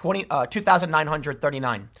Booker with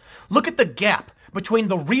 2,939. Look at the gap between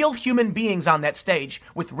the real human beings on that stage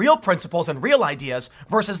with real principles and real ideas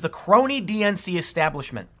versus the crony DNC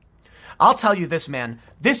establishment. I'll tell you this, man.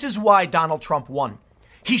 This is why Donald Trump won.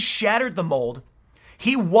 He shattered the mold.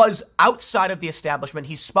 He was outside of the establishment.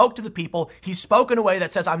 He spoke to the people. He spoke in a way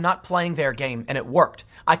that says, I'm not playing their game, and it worked.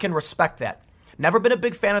 I can respect that. Never been a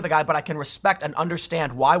big fan of the guy, but I can respect and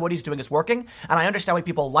understand why what he's doing is working, and I understand why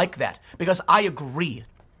people like that, because I agree.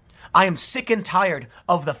 I am sick and tired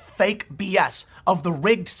of the fake BS, of the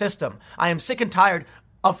rigged system. I am sick and tired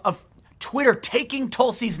of Twitter taking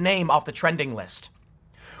Tulsi's name off the trending list.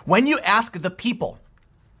 When you ask the people,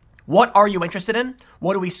 what are you interested in?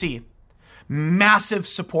 What do we see? Massive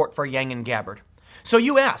support for Yang and Gabbard. So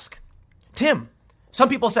you ask, Tim, some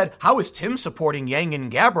people said, how is Tim supporting Yang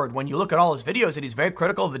and Gabbard when you look at all his videos and he's very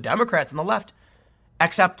critical of the Democrats and the left,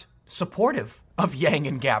 except supportive of Yang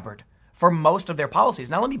and Gabbard for most of their policies.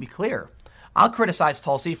 Now, let me be clear. I'll criticize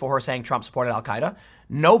Tulsi for her saying Trump supported al-Qaeda.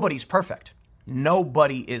 Nobody's perfect.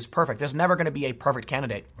 Nobody is perfect. There's never going to be a perfect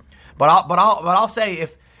candidate. But I'll say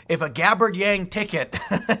if a Gabbard Yang ticket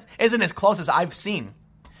isn't as close as I've seen,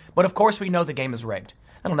 but of course we know the game is rigged.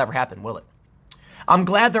 That'll never happen, will it? I'm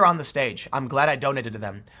glad they're on the stage. I'm glad I donated to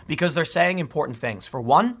them because they're saying important things. For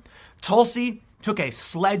one, Tulsi took a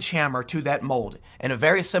sledgehammer to that mold in a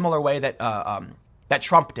very similar way that that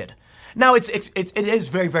Trump did. Now it is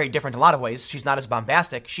very, very different in a lot of ways. She's not as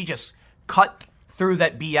bombastic. She just cut through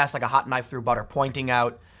that BS like a hot knife through butter, pointing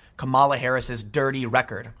out Kamala Harris's dirty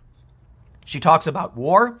record. She talks about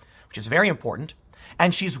war, which is very important.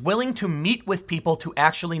 And she's willing to meet with people to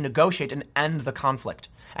actually negotiate and end the conflict.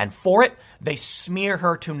 And for it, they smear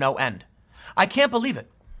her to no end. I can't believe it.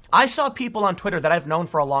 I saw people on Twitter that I've known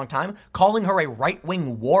for a long time calling her a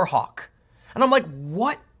right-wing war hawk. And I'm like,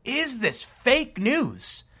 what is this fake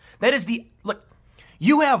news? That is look,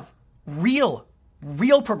 you have real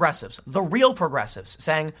progressives, the real progressives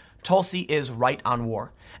saying Tulsi is right on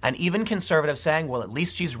war. And even conservatives saying, well, at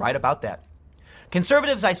least she's right about that.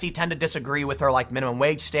 Conservatives I see tend to disagree with her like minimum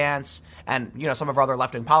wage stance and, some of her other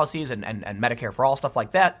left-wing policies and Medicare for all, stuff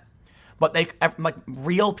like that. But they like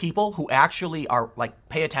real people who actually are like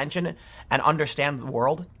pay attention and understand the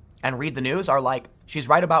world and read the news are like, she's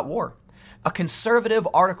right about war. A conservative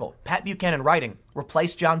article, Pat Buchanan writing,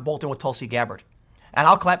 replaced John Bolton with Tulsi Gabbard. And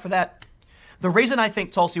I'll clap for that. The reason I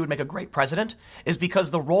think Tulsi would make a great president is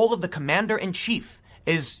because the role of the commander-in-chief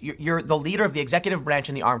is you're the leader of the executive branch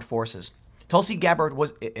in the armed forces. Tulsi Gabbard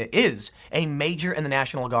is a major in the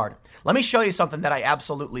National Guard. Let me show you something that I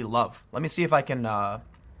absolutely love. Let me see if I can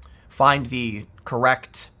find the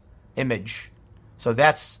correct image. So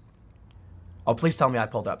that's... Oh, please tell me I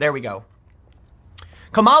pulled it up. There we go.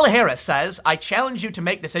 Kamala Harris says, I challenge you to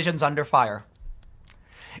make decisions under fire.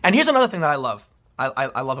 And here's another thing that I love.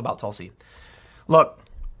 I love about Tulsi. Look,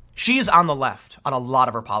 she's on the left on a lot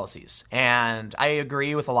of her policies. And I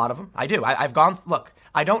agree with a lot of them. I do. Look,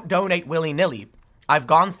 I don't donate willy-nilly. I've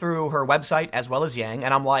gone through her website as well as Yang,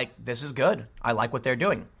 and I'm like, this is good. I like what they're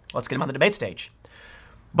doing. Let's get them on the debate stage.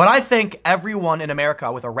 But I think everyone in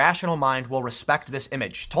America with a rational mind will respect this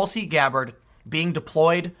image. Tulsi Gabbard being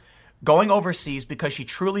deployed, going overseas because she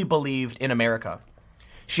truly believed in America.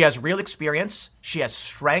 She has real experience. She has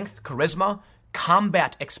strength, charisma,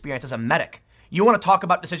 combat experience as a medic. You want to talk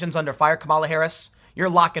about decisions under fire, Kamala Harris? You're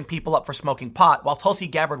locking people up for smoking pot while Tulsi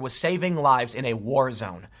Gabbard was saving lives in a war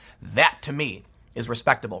zone. That, to me, is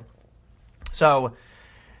respectable. So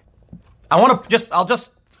I'll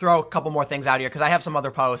just throw a couple more things out here because I have some other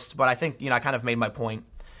posts, but I think, I kind of made my point.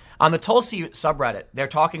 On the Tulsi subreddit, they're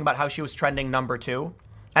talking about how she was trending number 2.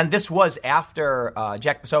 And this was after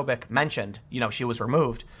Jack Posobiec mentioned, she was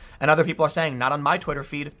removed. And other people are saying, not on my Twitter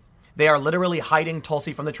feed. They are literally hiding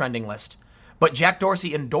Tulsi from the trending list. But Jack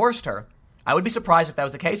Dorsey endorsed her. I would be surprised if that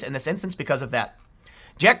was the case in this instance because of that.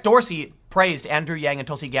 Jack Dorsey praised Andrew Yang and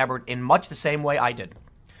Tulsi Gabbard in much the same way I did.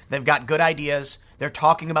 They've got good ideas. They're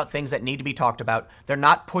talking about things that need to be talked about. They're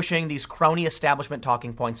not pushing these crony establishment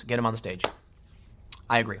talking points. Get them on the stage.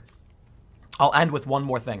 I agree. I'll end with one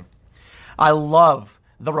more thing. I love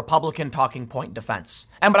the Republican talking point defense.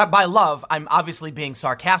 And by love, I'm obviously being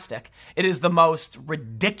sarcastic. It is the most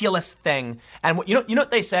ridiculous thing. And you know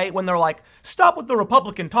what they say when they're like, stop with the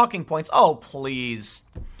Republican talking points. Oh, please.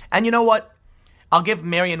 And you know what? I'll give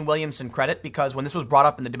Marianne Williamson credit because when this was brought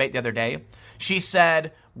up in the debate the other day, she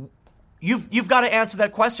said, you've got to answer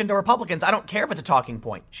that question to Republicans. I don't care if it's a talking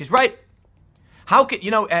point. She's right. How could,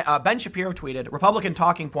 Ben Shapiro tweeted, Republican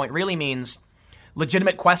talking point really means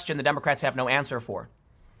legitimate question the Democrats have no answer for.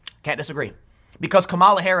 Can't disagree. Because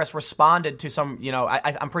Kamala Harris responded to some,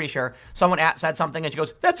 I'm pretty sure someone said something and she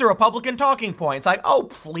goes, that's a Republican talking point. It's like, oh,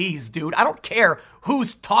 please, dude. I don't care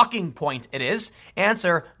whose talking point it is.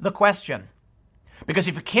 Answer the question. Because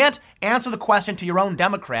if you can't answer the question to your own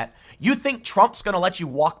Democrat, you think Trump's going to let you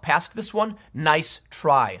walk past this one? Nice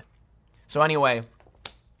try. So anyway,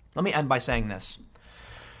 let me end by saying this.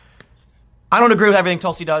 I don't agree with everything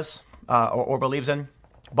Tulsi does or believes in,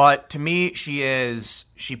 but to me,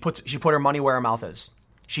 she put her money where her mouth is.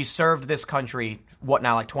 She served this country, what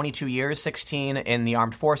now, like 22 years, 16 in the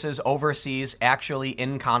armed forces, overseas, actually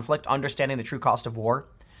in conflict, understanding the true cost of war.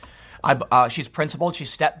 She's principled. She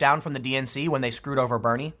stepped down from the DNC when they screwed over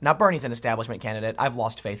Bernie. Now, Bernie's an establishment candidate. I've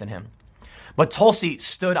lost faith in him. But Tulsi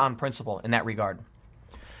stood on principle in that regard.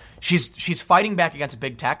 She's fighting back against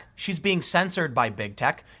big tech. She's being censored by big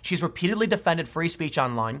tech. She's repeatedly defended free speech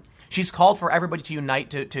online. She's called for everybody to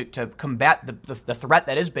unite to combat the threat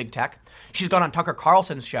that is big tech. She's gone on Tucker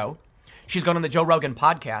Carlson's show. She's gone on the Joe Rogan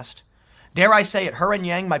podcast. Dare I say it, her and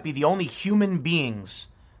Yang might be the only human beings,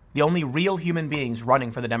 the only real human beings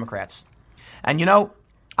running for the Democrats. And you know,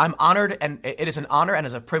 I'm honored, and it is an honor and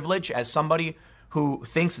as a privilege as somebody who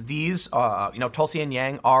thinks these, Tulsi and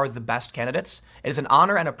Yang are the best candidates. It is an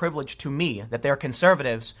honor and a privilege to me that they're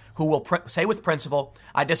conservatives who will say with principle,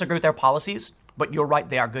 I disagree with their policies, but you're right,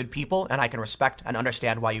 they are good people, and I can respect and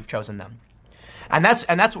understand why you've chosen them. And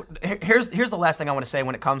here's the last thing I want to say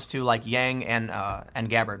when it comes to like Yang and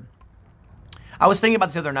Gabbard. I was thinking about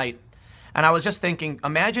this the other night, and I was just thinking,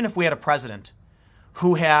 imagine if we had a president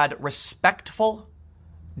who had respectful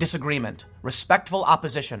disagreement, respectful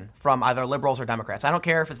opposition from either liberals or Democrats. I don't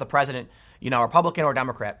care if it's the president, Republican or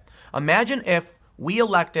Democrat. Imagine if we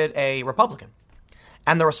elected a Republican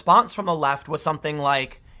and the response from the left was something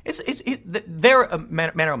like, they're a man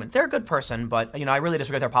or woman. They're a good person, but I really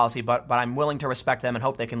disagree with their policy, but I'm willing to respect them and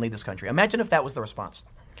hope they can lead this country. Imagine if that was the response.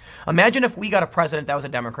 Imagine if we got a president that was a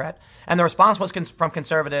Democrat and the response was from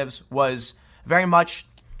conservatives was very much,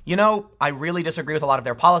 I really disagree with a lot of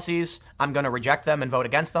their policies. I'm going to reject them and vote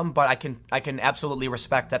against them, but I can absolutely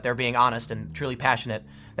respect that they're being honest and truly passionate,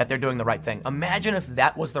 that they're doing the right thing. Imagine if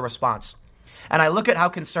that was the response. And I look at how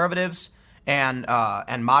conservatives and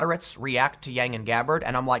moderates react to Yang and Gabbard,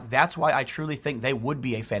 and I'm like, that's why I truly think they would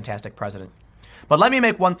be a fantastic president. But let me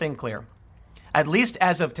make one thing clear. At least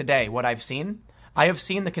as of today, what I've seen, I have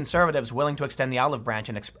seen the conservatives willing to extend the olive branch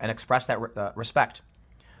and express that respect.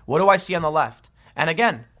 What do I see on the left? And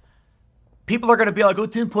again, people are going to be like, oh,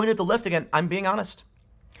 Tim pointed at the left again. I'm being honest.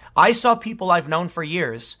 I saw people I've known for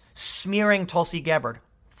years smearing Tulsi Gabbard.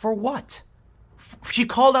 For what? She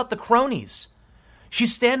called out the cronies.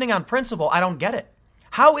 She's standing on principle. I don't get it.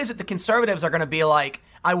 How is it the conservatives are going to be like,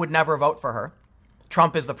 I would never vote for her.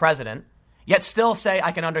 Trump is the president. Yet still say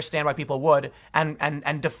I can understand why people would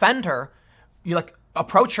and defend her. You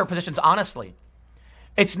approach her positions honestly.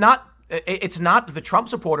 It's not the Trump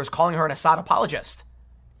supporters calling her an Assad apologist.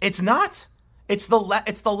 It's not. It's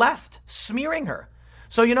the left smearing her.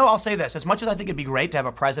 So, I'll say this. As much as I think it'd be great to have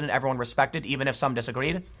a president everyone respected, even if some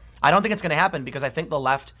disagreed, I don't think it's going to happen because I think the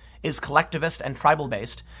left is collectivist and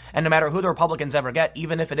tribal-based. And no matter who the Republicans ever get,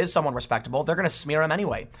 even if it is someone respectable, they're going to smear him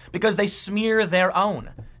anyway because they smear their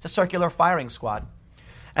own. It's a circular firing squad.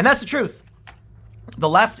 And that's the truth. The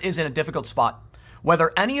left is in a difficult spot.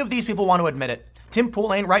 Whether any of these people want to admit it, Tim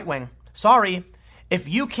Pool ain't right-wing. Sorry. If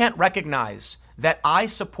you can't recognize that I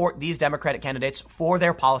support these Democratic candidates for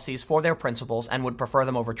their policies, for their principles, and would prefer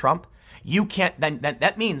them over Trump, you can't, then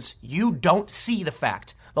that means you don't see the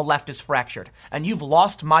fact the left is fractured. And you've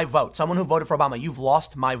lost my vote. Someone who voted for Obama, you've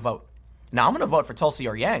lost my vote. Now I'm going to vote for Tulsi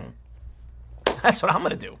or Yang. That's what I'm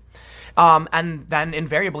going to do. And then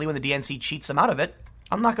invariably when the DNC cheats them out of it,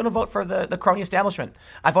 I'm not going to vote for the crony establishment.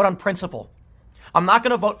 I vote on principle. I'm not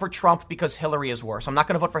going to vote for Trump because Hillary is worse. I'm not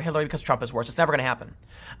going to vote for Hillary because Trump is worse. It's never going to happen.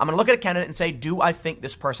 I'm going to look at a candidate and say, do I think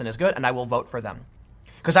this person is good? And I will vote for them.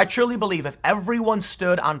 Because I truly believe if everyone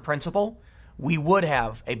stood on principle, we would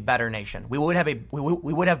have a better nation. We would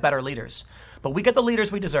have better leaders. But we get the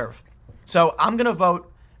leaders we deserve. So I'm going to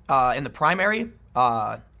vote in the primary.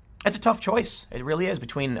 It's a tough choice. It really is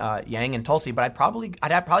between Yang and Tulsi. But I'd probably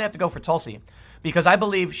have to go for Tulsi. Because I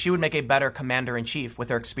believe she would make a better commander-in-chief with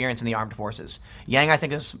her experience in the armed forces. Yang, I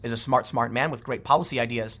think, is a smart man with great policy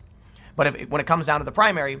ideas. But when it comes down to the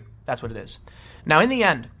primary, that's what it is. Now, in the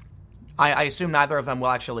end, I assume neither of them will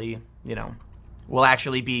actually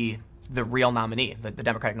be the real nominee, the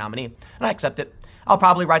Democratic nominee. And I accept it. I'll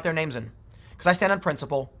probably write their names in. Because I stand on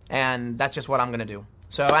principle, and that's just what I'm going to do.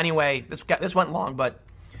 So anyway, this went long, but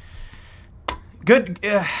good.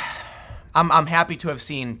 I'm happy to have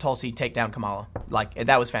seen Tulsi take down Kamala.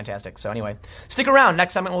 That was fantastic. So anyway, stick around.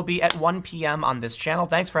 Next segment will be at 1 p.m. on this channel.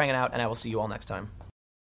 Thanks for hanging out, and I will see you all next time.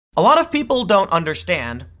 A lot of people don't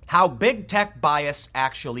understand how big tech bias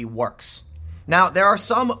actually works. Now, there are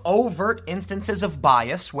some overt instances of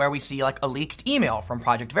bias where we see a leaked email from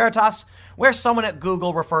Project Veritas where someone at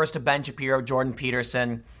Google refers to Ben Shapiro, Jordan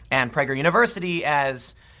Peterson, and Prager University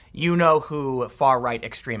as you-know-who far-right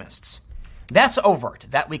extremists. That's overt,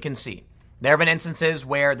 that we can see. There have been instances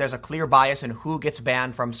where there's a clear bias in who gets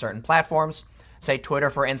banned from certain platforms. Say Twitter,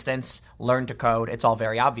 for instance, Learn to Code. It's all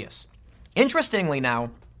very obvious. Interestingly now,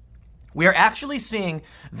 we are actually seeing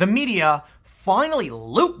the media finally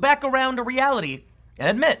loop back around to reality and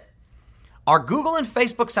admit, are Google and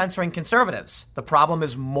Facebook censoring conservatives? The problem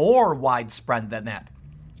is more widespread than that.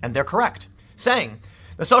 And they're correct, saying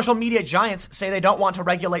the social media giants say they don't want to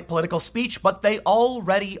regulate political speech, but they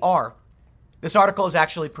already are. This article is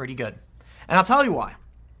actually pretty good. And I'll tell you why.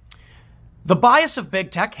 The bias of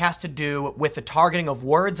big tech has to do with the targeting of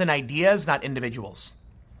words and ideas, not individuals.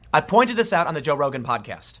 I pointed this out on the Joe Rogan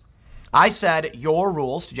podcast. I said, your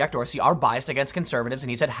rules to Jack Dorsey are biased against conservatives. And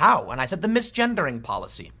he said, how? And I said, the misgendering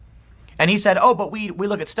policy. And he said, oh, but we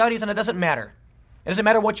look at studies and it doesn't matter. It doesn't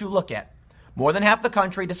matter what you look at. More than half the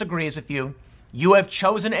country disagrees with you. You have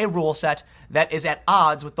chosen a rule set that is at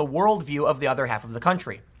odds with the worldview of the other half of the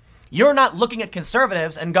country. You're not looking at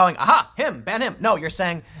conservatives and going, aha, him, ban him. No, you're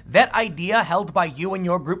saying that idea held by you and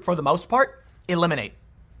your group for the most part, eliminate.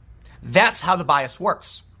 That's how the bias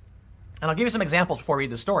works. And I'll give you some examples before we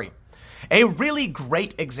read the story. A really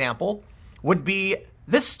great example would be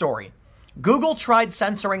this story. Google tried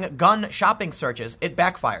censoring gun shopping searches. It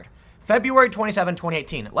backfired. February 27,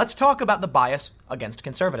 2018. Let's talk about the bias against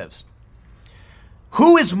conservatives.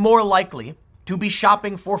 Who is more likely to be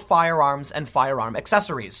shopping for firearms and firearm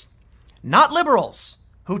accessories? Not liberals,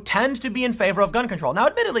 who tend to be in favor of gun control. Now,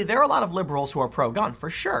 admittedly, there are a lot of liberals who are pro-gun,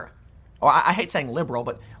 for sure. Or I hate saying liberal,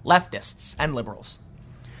 but leftists and liberals.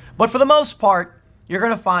 But for the most part, you're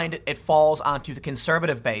going to find it falls onto the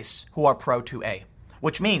conservative base who are pro-2A,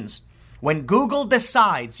 which means when Google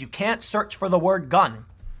decides you can't search for the word gun,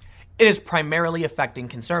 it is primarily affecting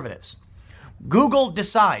conservatives. Google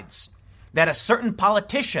decides that a certain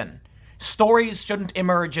politician stories shouldn't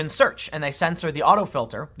emerge in search, and they censor the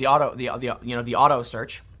autofilter, the auto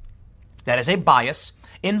search. That is a bias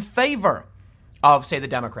in favor of, say, the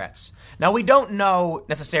Democrats. Now, we don't know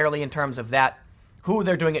necessarily in terms of that who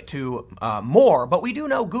they're doing it to more, but we do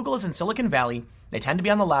know Google is in Silicon Valley. They tend to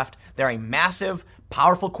be on the left. They're a massive,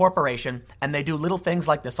 powerful corporation, and they do little things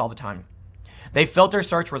like this all the time. They filter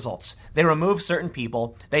search results. They remove certain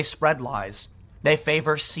people. They spread lies. They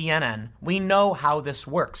favor CNN. We know how this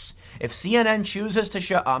works. If CNN chooses to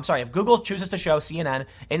show, if Google chooses to show CNN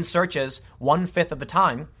in searches 1/5 of the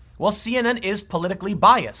time, well, CNN is politically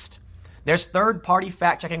biased. There's third-party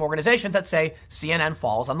fact-checking organizations that say CNN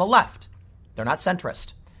falls on the left. They're not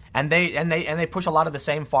centrist, and they push a lot of the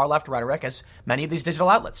same far-left rhetoric as many of these digital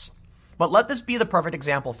outlets. But let this be the perfect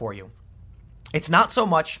example for you. It's not so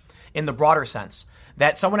much in the broader sense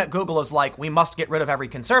that someone at Google is like, we must get rid of every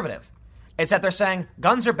conservative. It's that they're saying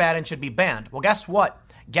guns are bad and should be banned. Well, guess what?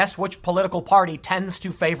 Guess which political party tends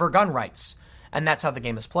to favor gun rights? And that's how the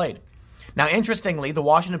game is played. Now, interestingly, the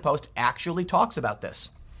Washington Post actually talks about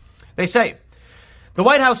this. They say, the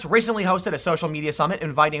White House recently hosted a social media summit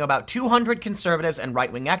inviting about 200 conservatives and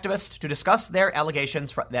right-wing activists to discuss their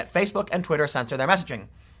allegations that Facebook and Twitter censor their messaging.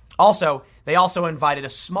 Also, they also invited a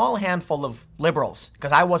small handful of liberals,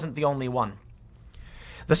 because I wasn't the only one.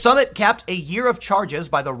 The summit capped a year of charges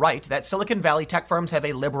by the right that Silicon Valley tech firms have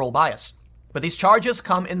a liberal bias. But these charges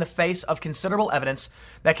come in the face of considerable evidence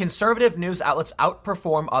that conservative news outlets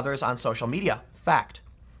outperform others on social media. Fact.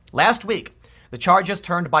 Last week, the charges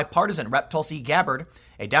turned bipartisan. Rep. Tulsi Gabbard,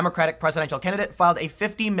 a Democratic presidential candidate, filed a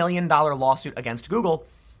 $50 million lawsuit against Google,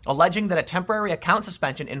 alleging that a temporary account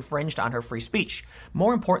suspension infringed on her free speech.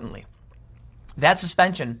 More importantly, that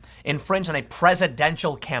suspension infringed on a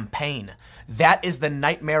presidential campaign. That is the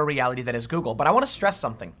nightmare reality that is Google. But I want to stress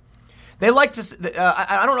something. They like to,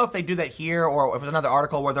 I don't know if they do that here or if it's another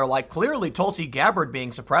article where they're like, clearly Tulsi Gabbard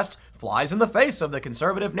being suppressed flies in the face of the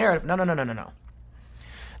conservative narrative. No.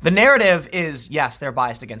 The narrative is, yes, they're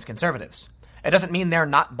biased against conservatives. It doesn't mean they're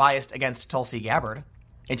not biased against Tulsi Gabbard.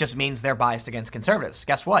 It just means they're biased against conservatives.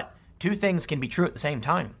 Guess what? Two things can be true at the same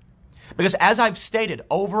time. Because as I've stated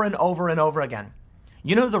over and over and over again,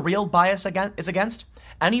 you know who the real bias is against?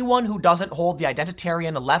 Anyone who doesn't hold the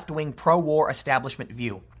identitarian left-wing pro-war establishment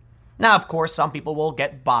view. Now, of course, some people will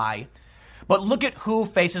get by, but look at who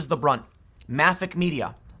faces the brunt. Maffick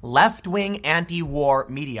Media, left-wing anti-war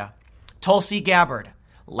media. Tulsi Gabbard,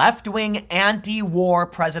 left-wing anti-war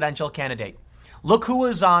presidential candidate. Look who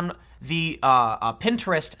is on the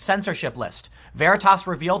Pinterest censorship list. Veritas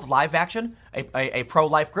revealed Live Action, a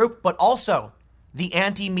pro-life group, but also the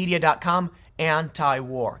antimedia.com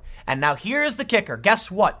anti-war. And now here's the kicker. Guess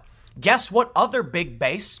what? Guess what other big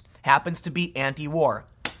base happens to be anti-war?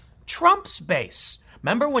 Trump's base.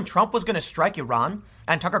 Remember when Trump was going to strike Iran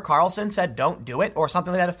and Tucker Carlson said don't do it or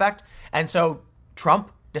something to that effect? And so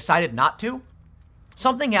Trump decided not to?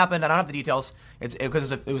 Something happened, I don't have the details,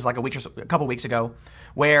 because it was like a couple weeks ago,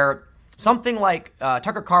 where something like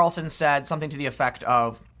Tucker Carlson said something to the effect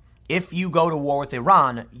of, if you go to war with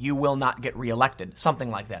Iran, you will not get reelected. Something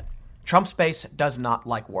like that. Trump's base does not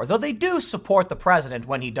like war, though they do support the president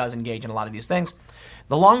when he does engage in a lot of these things.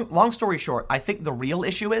 The long story short, I think the real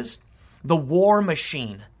issue is the war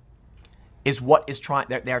machine is what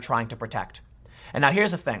they're trying to protect. And now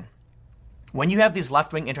here's the thing. When you have these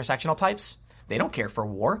left-wing intersectional types, they don't care for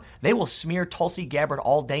war. They will smear Tulsi Gabbard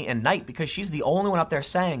all day and night because she's the only one up there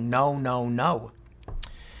saying no, no, no.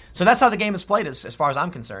 So that's how the game is played as far as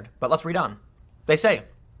I'm concerned. But let's read on. They say,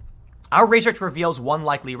 our research reveals one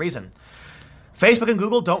likely reason. Facebook and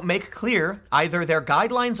Google don't make clear either their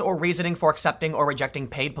guidelines or reasoning for accepting or rejecting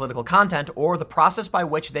paid political content or the process by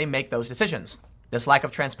which they make those decisions. This lack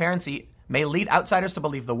of transparency may lead outsiders to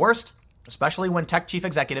believe the worst, especially when tech chief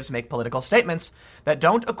executives make political statements that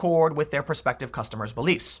don't accord with their prospective customers'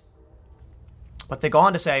 beliefs. But they go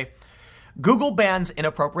on to say, Google bans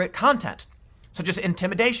inappropriate content, such as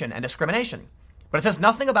intimidation and discrimination, but it says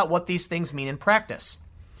nothing about what these things mean in practice.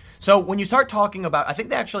 So when you start talking about, I think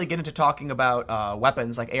they actually get into talking about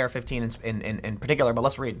weapons like AR-15 in particular, but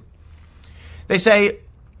let's read. They say,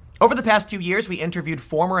 over the past 2 years, we interviewed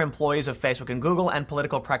former employees of Facebook and Google and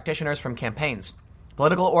political practitioners from campaigns,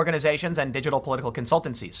 political organizations, and digital political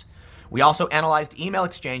consultancies. We also analyzed email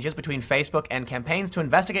exchanges between Facebook and campaigns to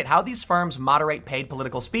investigate how these firms moderate paid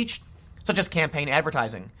political speech, such as campaign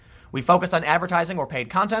advertising. We focused on advertising or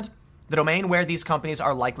paid content, the domain where these companies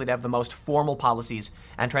are likely to have the most formal policies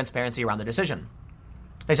and transparency around the decision.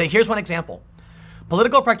 They say, here's one example.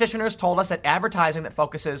 Political practitioners told us that advertising that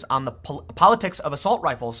focuses on the politics of assault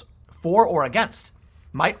rifles for or against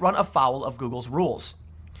might run afoul of Google's rules.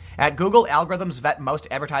 At Google, algorithms vet most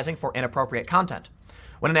advertising for inappropriate content.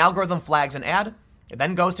 When an algorithm flags an ad, it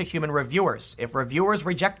then goes to human reviewers. If reviewers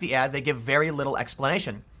reject the ad, they give very little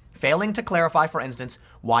explanation, failing to clarify, for instance,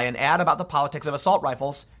 why an ad about the politics of assault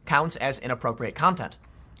rifles counts as inappropriate content.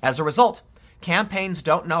 As a result, campaigns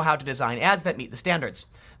don't know how to design ads that meet the standards.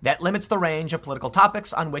 That limits the range of political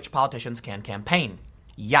topics on which politicians can campaign.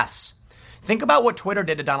 Yes. Think about what Twitter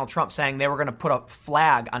did to Donald Trump, saying they were going to put a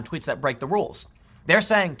flag on tweets that break the rules. They're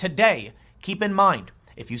saying today, keep in mind,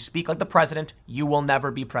 if you speak like the president, you will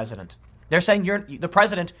never be president. They're saying the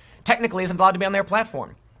president technically isn't allowed to be on their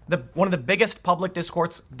platform. One of the biggest public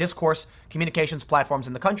discourse communications platforms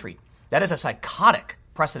in the country. That is a psychotic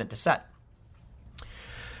precedent to set.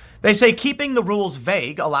 They say keeping the rules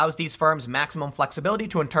vague allows these firms maximum flexibility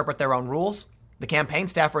to interpret their own rules. The campaign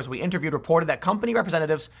staffers we interviewed reported that company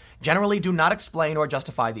representatives generally do not explain or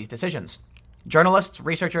justify these decisions. Journalists,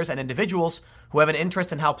 researchers, and individuals who have an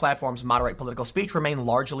interest in how platforms moderate political speech remain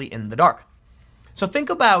largely in the dark. So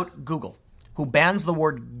think about Google, who bans the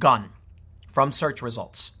word gun from search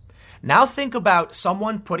results. Now think about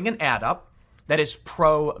someone putting an ad up that is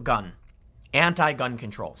pro-gun, anti-gun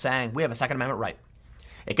control, saying we have a Second Amendment right.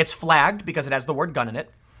 It gets flagged because it has the word gun in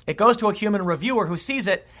it. It goes to a human reviewer who sees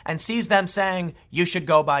it and sees them saying, you should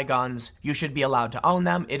go buy guns. You should be allowed to own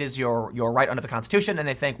them. It is your right under the Constitution. And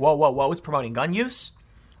they think, whoa, it's promoting gun use.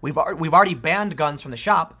 We've already banned guns from the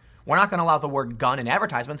shop. We're not going to allow the word gun in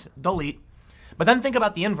advertisements. Delete. But then think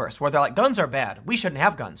about the inverse, where they're like, guns are bad. We shouldn't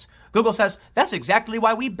have guns. Google says, that's exactly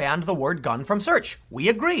why we banned the word gun from search. We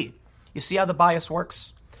agree. You see how the bias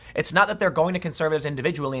works? It's not that they're going to conservatives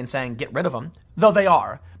individually and saying, get rid of them, though they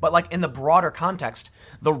are. But like in the broader context,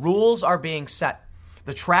 the rules are being set.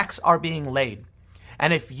 The tracks are being laid.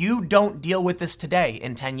 And if you don't deal with this today,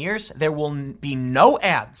 in 10 years, there will be no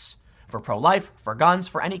ads for pro-life, for guns,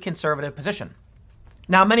 for any conservative position.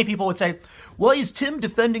 Now, many people would say, well, is Tim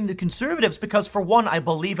defending the conservatives? Because for one, I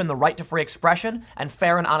believe in the right to free expression and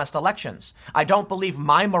fair and honest elections. I don't believe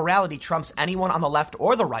my morality trumps anyone on the left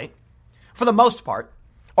or the right, for the most part.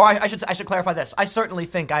 Or I should clarify this. I certainly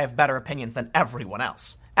think I have better opinions than everyone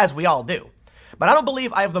else, as we all do. But I don't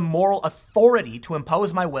believe I have the moral authority to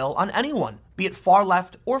impose my will on anyone, be it far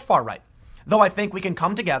left or far right. Though I think we can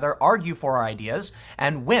come together, argue for our ideas,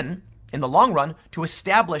 and win, in the long run, to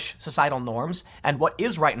establish societal norms and what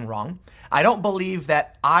is right and wrong. I don't believe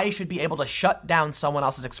that I should be able to shut down someone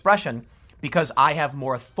else's expression because I have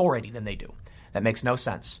more authority than they do. That makes no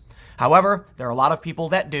sense. However, there are a lot of people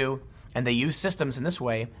that do, and they use systems in this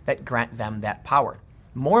way that grant them that power.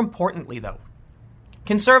 More importantly, though,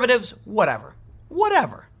 conservatives, whatever.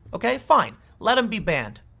 Okay, fine. Let them be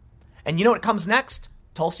banned. And you know what comes next?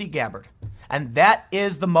 Tulsi Gabbard. And that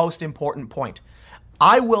is the most important point.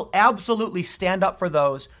 I will absolutely stand up for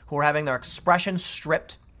those who are having their expression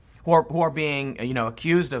stripped, who are being,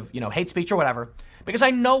 accused of, hate speech or whatever, because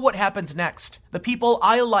I know what happens next. The people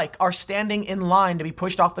I like are standing in line to be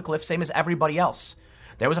pushed off the cliff, same as everybody else.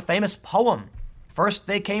 There was a famous poem. First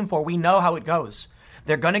they came for, we know how it goes.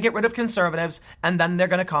 They're going to get rid of conservatives, and then they're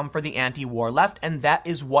going to come for the anti-war left, and that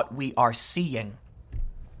is what we are seeing.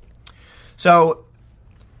 So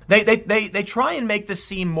they try and make this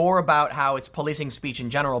seem more about how it's policing speech in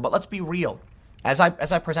general, but let's be real. As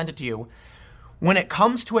I presented to you, when it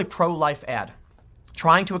comes to a pro-life ad,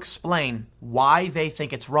 trying to explain why they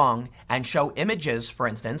think it's wrong and show images, for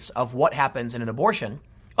instance, of what happens in an abortion,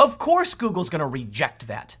 of course Google's going to reject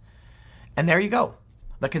that. And there you go.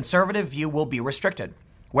 The conservative view will be restricted,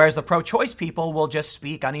 whereas the pro-choice people will just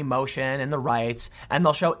speak on emotion and the rights, and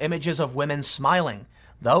they'll show images of women smiling.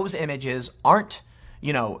 Those images aren't,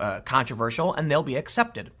 controversial, and they'll be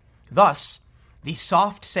accepted. Thus, the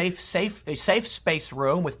soft, safe space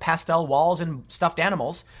room with pastel walls and stuffed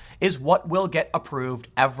animals is what will get approved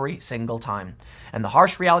every single time. And the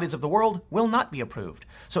harsh realities of the world will not be approved.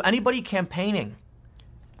 So anybody campaigning,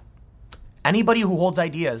 anybody who holds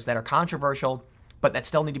ideas that are controversial but that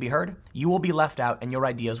still need to be heard, you will be left out and your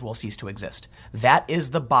ideas will cease to exist. That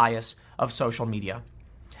is the bias of social media.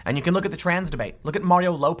 And you can look at the trans debate. Look at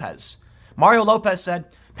Mario Lopez. Mario Lopez said,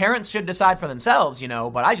 parents should decide for themselves,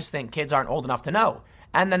 but I just think kids aren't old enough to know.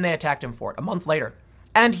 And then they attacked him for it a month later.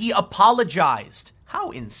 And he apologized.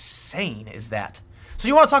 How insane is that? So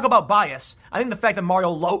you want to talk about bias? I think the fact that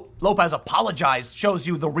Mario Lopez apologized shows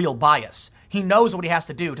you the real bias. He knows what he has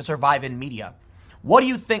to do to survive in media. What do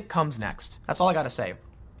you think comes next? That's all I got to say.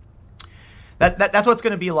 That's what it's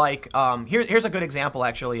going to be like. Here's a good example,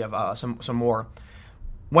 actually, of some more.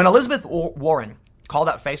 When Elizabeth Warren called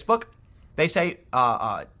out Facebook, they say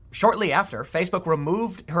shortly after, Facebook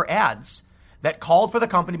removed her ads that called for the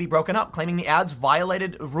company to be broken up, claiming the ads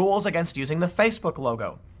violated rules against using the Facebook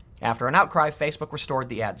logo. After an outcry, Facebook restored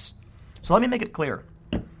the ads. So let me make it clear.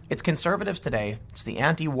 It's conservatives today, it's the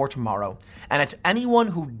anti-war tomorrow, and it's anyone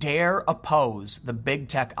who dare oppose the big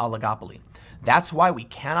tech oligopoly. That's why we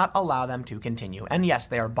cannot allow them to continue. And yes,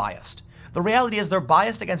 they are biased. The reality is they're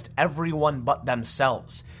biased against everyone but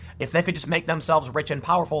themselves. If they could just make themselves rich and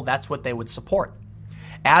powerful, that's what they would support.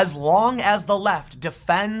 As long as the left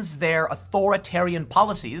defends their authoritarian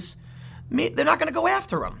policies, they're not going to go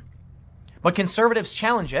after them. But conservatives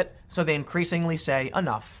challenge it, so they increasingly say,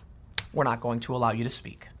 enough, we're not going to allow you to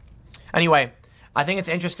speak. Anyway, I think it's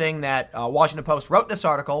interesting that Washington Post wrote this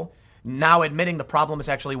article, now admitting the problem is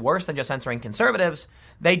actually worse than just censoring conservatives.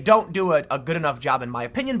 They don't do a good enough job, in my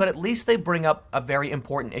opinion, but at least they bring up a very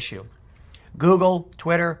important issue. Google,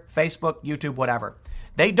 Twitter, Facebook, YouTube, whatever.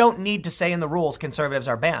 They don't need to say in the rules conservatives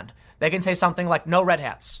are banned. They can say something like no red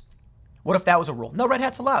hats. What if that was a rule? No red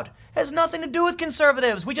hats allowed. It has nothing to do with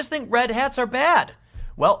conservatives. We just think red hats are bad.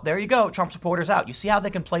 Well, there you go. Trump supporters out. You see how they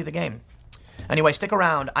can play the game. Anyway, stick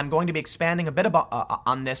around. I'm going to be expanding a bit about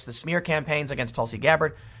on the smear campaigns against Tulsi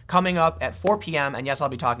Gabbard, coming up at 4 p.m. And yes, I'll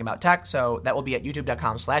be talking about tech. So that will be at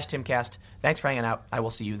youtube.com/Timcast. Thanks for hanging out. I will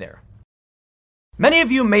see you there. Many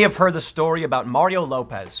of you may have heard the story about Mario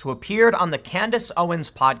Lopez, who appeared on the Candace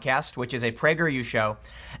Owens podcast, which is a PragerU show,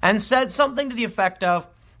 and said something to the effect of,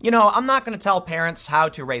 I'm not going to tell parents how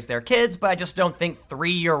to raise their kids, but I just don't think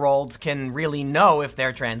 3-year-olds can really know if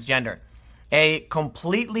they're transgender. A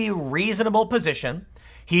completely reasonable position.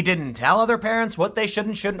 He didn't tell other parents what they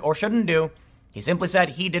shouldn't do. He simply said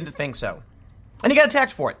he didn't think so. And he got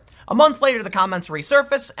attacked for it. A month later, the comments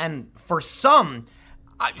resurface, and for some,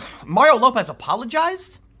 Mario Lopez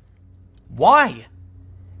apologized? Why?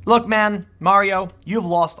 Look, man, Mario, you've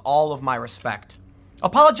lost all of my respect.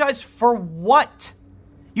 Apologize for what?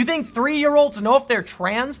 You think 3-year-olds know if they're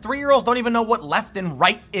trans? 3-year-olds don't even know what left and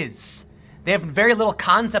right is. They have very little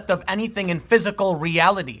concept of anything in physical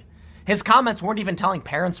reality. His comments weren't even telling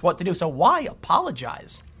parents what to do, so why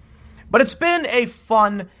apologize? But it's been a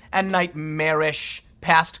fun and nightmarish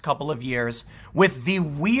past couple of years with the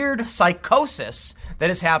weird psychosis that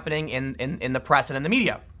is happening in the press and in the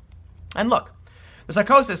media. And look, the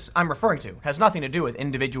psychosis I'm referring to has nothing to do with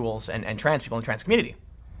individuals and trans people in the trans community.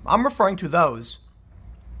 I'm referring to those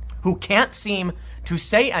who can't seem to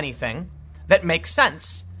say anything that makes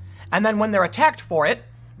sense, and then when they're attacked for it,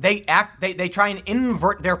 they try and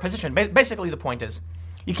invert their position. Basically, the point is,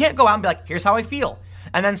 you can't go out and be like, here's how I feel,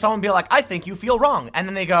 and then someone be like, I think you feel wrong, and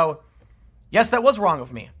then they go, yes, that was wrong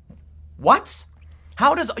of me. What?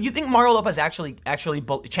 How does you think Mario Lopez actually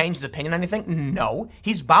changed his opinion on anything? No,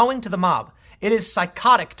 he's bowing to the mob. It is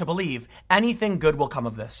psychotic to believe anything good will come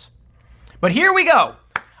of this. But here we go.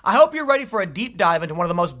 I hope you're ready for a deep dive into one of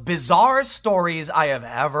the most bizarre stories I have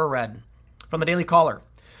ever read. From the Daily Caller.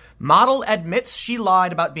 Model admits she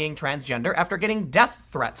lied about being transgender after getting death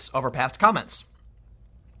threats over past comments.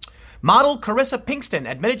 Model Carissa Pinkston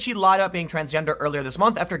admitted she lied about being transgender earlier this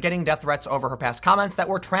month after getting death threats over her past comments that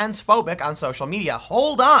were transphobic on social media.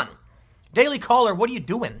 Hold on. Daily Caller, what are you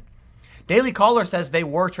doing? Daily Caller says they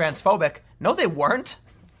were transphobic. No, they weren't.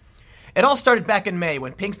 It all started back in May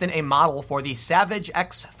when Pinkston, a model for the Savage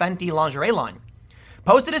X Fenty lingerie line,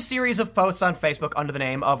 posted a series of posts on Facebook under the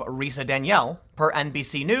name of Risa Danielle, per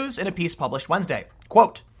NBC News in a piece published Wednesday.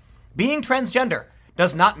 Quote, "Being transgender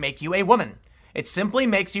does not make you a woman. It simply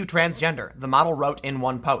makes you transgender," the model wrote in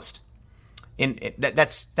one post.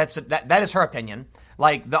 That is her opinion.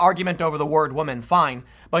 Like, the argument over the word woman, fine.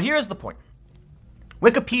 But here's the point.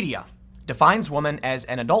 Wikipedia defines woman as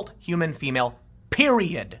an adult human female,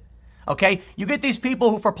 period. Okay? You get these people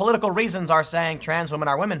who, for political reasons, are saying trans women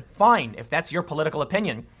are women. Fine, if that's your political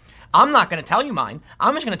opinion. I'm not going to tell you mine.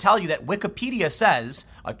 I'm just going to tell you that Wikipedia says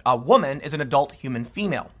a woman is an adult human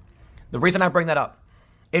female. The reason I bring that up,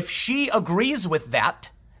 if she agrees with that,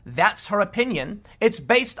 that's her opinion. It's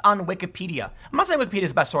based on Wikipedia. I'm not saying Wikipedia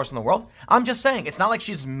is the best source in the world. I'm just saying it's not like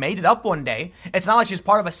she's made it up one day. It's not like she's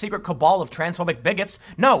part of a secret cabal of transphobic bigots.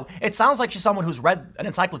 No, it sounds like she's someone who's read an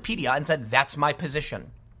encyclopedia and said, that's my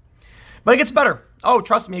position. But it gets better. Oh,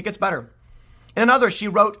 trust me, it gets better. In another, she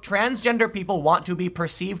wrote, "Transgender people want to be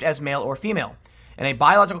perceived as male or female. In a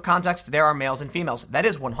biological context, there are males and females." That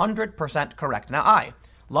is 100% correct. Now, I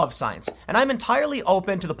love science, and I'm entirely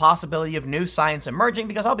open to the possibility of new science emerging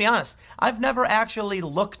because I'll be honest, I've never actually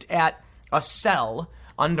looked at a cell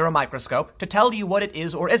under a microscope to tell you what it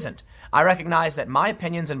is or isn't. I recognize that my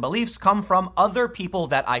opinions and beliefs come from other people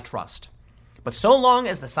that I trust. But so long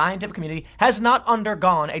as the scientific community has not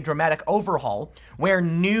undergone a dramatic overhaul where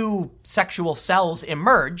new sexual cells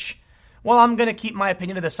emerge, well, I'm going to keep my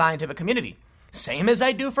opinion to the scientific community. Same as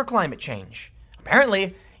I do for climate change.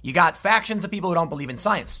 Apparently, you got factions of people who don't believe in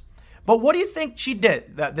science. But what do you think she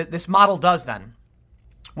did, this model does then,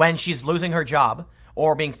 when she's losing her job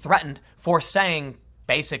or being threatened for saying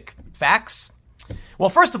basic facts? Well,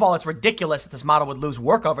 first of all, it's ridiculous that this model would lose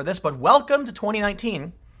work over this, but welcome to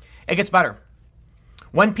 2019. It gets better.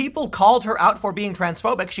 When people called her out for being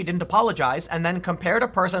transphobic, she didn't apologize and then compared a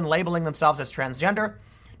person labeling themselves as transgender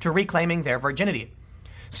to reclaiming their virginity.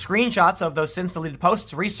 Screenshots of those since deleted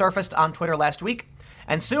posts resurfaced on Twitter last week,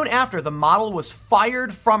 and soon after, the model was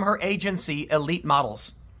fired from her agency, Elite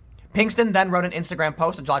Models. Pinkston then wrote an Instagram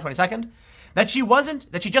post on July 22nd that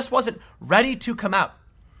she just wasn't ready to come out,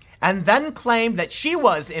 and then claimed that she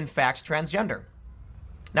was, in fact, transgender.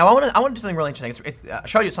 Now, I want to do something really interesting.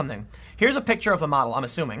 Show you something. Here's a picture of the model, I'm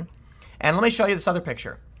assuming. And let me show you this other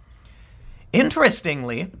picture.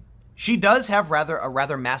 Interestingly, she does have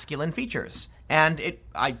rather masculine features. And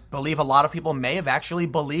I believe a lot of people may have actually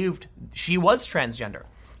believed she was transgender.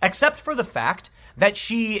 Except for the fact that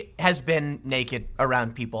she has been naked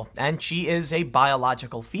around people. And she is a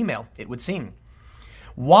biological female, it would seem.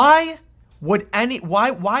 Why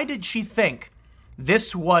did she think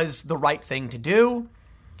this was the right thing to do?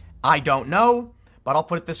 I don't know, but I'll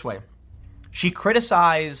put it this way. She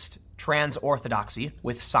criticized trans orthodoxy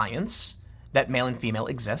with science, that male and female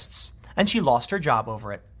exists, and she lost her job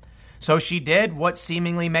over it. So she did what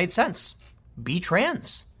seemingly made sense. Be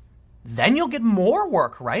trans. Then you'll get more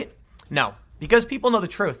work, right? No, because people know the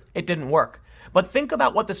truth. It didn't work. But think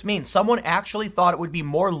about what this means. Someone actually thought it would be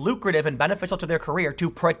more lucrative and beneficial to their career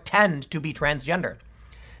to pretend to be transgender.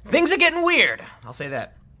 Things are getting weird, I'll say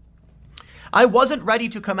that. I wasn't ready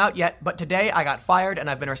to come out yet, but today I got fired and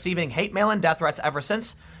I've been receiving hate mail and death threats ever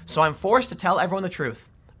since, so I'm forced to tell everyone the truth.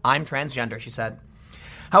 I'm transgender, she said.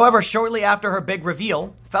 However, shortly after her big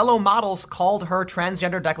reveal, fellow models called her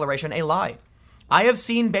transgender declaration a lie. I have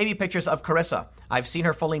seen baby pictures of Carissa. I've seen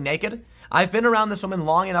her fully naked. I've been around this woman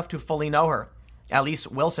long enough to fully know her. Elise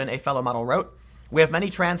Wilson, a fellow model, wrote, "We have many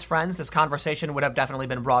trans friends. This conversation would have definitely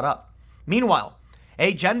been brought up." Meanwhile,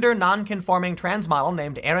 a gender non-conforming trans model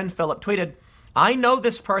named Erin Phillip tweeted, "I know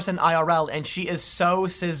this person IRL and she is so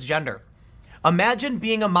cisgender." Imagine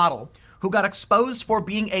being a model who got exposed for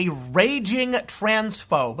being a raging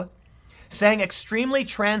transphobe, saying extremely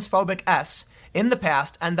transphobic S in the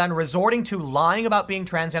past, and then resorting to lying about being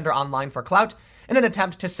transgender online for clout in an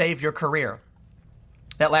attempt to save your career.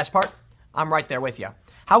 That last part, I'm right there with you.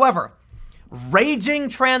 However, raging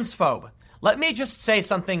transphobe. Let me just say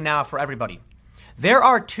something now for everybody. There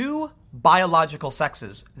are two biological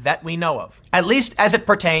sexes that we know of, at least as it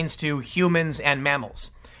pertains to humans and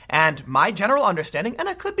mammals. And my general understanding, and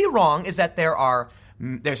I could be wrong, is that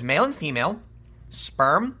there's male and female,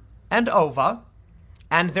 sperm and ova,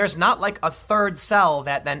 and there's not like a third cell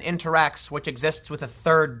that then interacts, which exists with a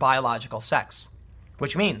third biological sex.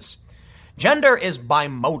 which means gender is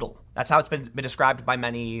bimodal. That's how it's been described by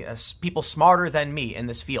many people smarter than me in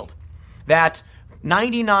this field. That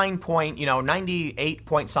 98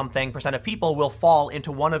 point something percent of people will fall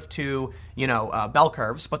into one of two, bell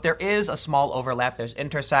curves, but there is a small overlap. There's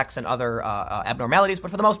intersex and other abnormalities, but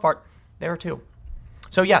for the most part, there are two.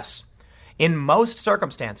 So yes, in most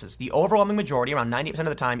circumstances, the overwhelming majority, around 98% of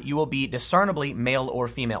the time, you will be discernibly male or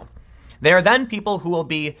female. There are then people who will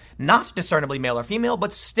be not discernibly male or female,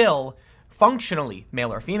 but still functionally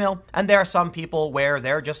male or female, and there are some people where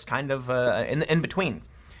they're just kind of in between.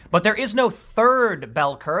 But there is no third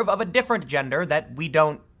bell curve of a different gender that we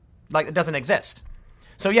don't, it doesn't exist.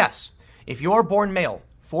 So yes, if you're born male,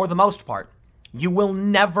 for the most part, you will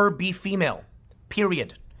never be female,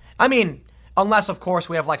 period. I mean, unless, of course,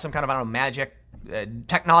 we have some kind of, magic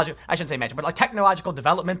technology. I shouldn't say magic, but technological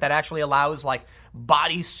development that actually allows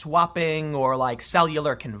body swapping or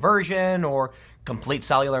cellular conversion or complete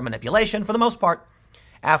cellular manipulation. For the most part,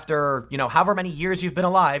 after, however many years you've been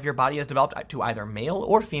alive, your body has developed to either male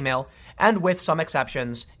or female, and with some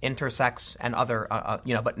exceptions, intersex and other,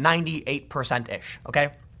 but 98%-ish,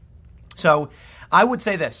 okay? So I would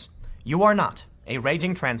say this. You are not a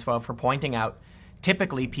raging transphobe for pointing out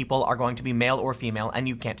typically people are going to be male or female, and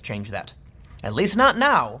you can't change that. At least not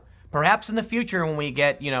now. Perhaps in the future when we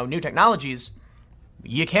get, new technologies,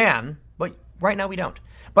 you can, but right now we don't.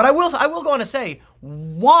 But I will go on to say,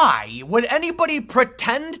 why would anybody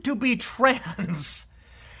pretend to be trans?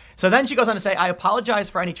 So then she goes on to say, I apologize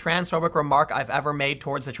for any transphobic remark I've ever made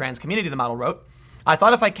towards the trans community, the model wrote. I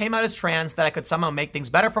thought if I came out as trans that I could somehow make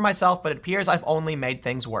things better for myself, but it appears I've only made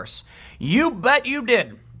things worse. You bet you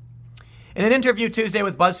did. In an interview Tuesday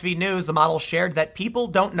with BuzzFeed News, the model shared that people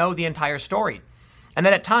don't know the entire story, and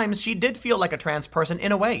that at times she did feel like a trans person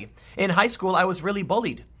in a way. In high school, I was really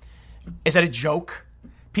bullied. Is that a joke?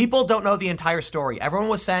 People don't know the entire story. Everyone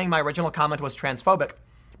was saying my original comment was transphobic,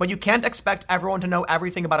 but you can't expect everyone to know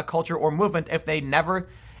everything about a culture or movement if they never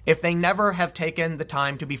have taken the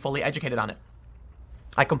time to be fully educated on it.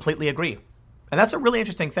 I completely agree. And that's a really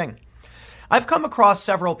interesting thing. I've come across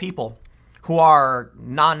several people who are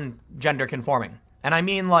non-gender conforming. And I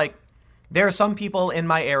mean, there are some people in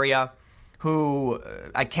my area who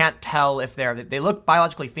I can't tell if they look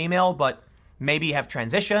biologically female, but maybe have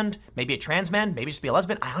transitioned, maybe a trans man, maybe just be a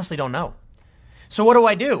lesbian. I honestly don't know. So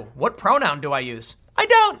what do? What pronoun do I use?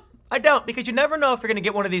 I don't, because you never know if you're going to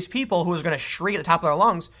get one of these people who is going to shriek at the top of their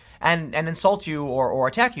lungs and insult you or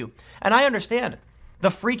attack you. And I understand. The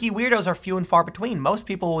freaky weirdos are few and far between. Most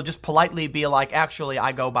people will just politely be like, actually,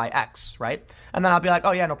 I go by X, right? And then I'll be like,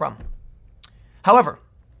 oh yeah, no problem. However,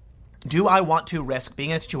 do I want to risk being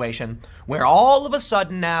in a situation where all of a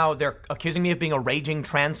sudden now they're accusing me of being a raging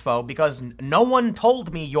transphobe because no one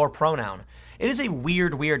told me your pronoun? It is a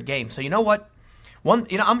weird, weird game. So you know what? I'm just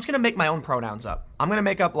going to make my own pronouns up. I'm going to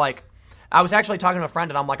make up I was actually talking to a friend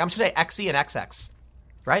and I'm like, I'm just going to say XE and XX,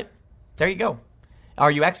 right? There you go. Are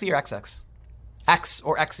you XE or XX? X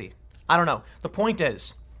or XE? I don't know. The point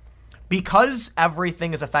is, because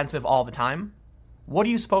everything is offensive all the time, what are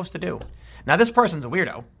you supposed to do? Now, this person's a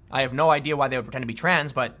weirdo. I have no idea why they would pretend to be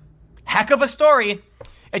trans, but heck of a story.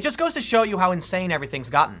 It just goes to show you how insane everything's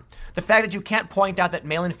gotten. The fact that you can't point out that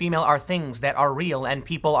male and female are things that are real and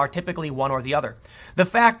people are typically one or the other. The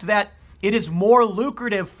fact that it is more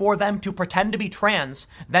lucrative for them to pretend to be trans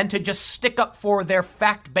than to just stick up for their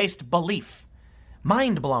fact-based belief.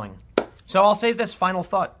 Mind-blowing. So I'll say this final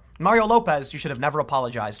thought. Mario Lopez, you should have never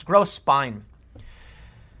apologized. Gross spine.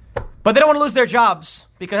 But they don't want to lose their jobs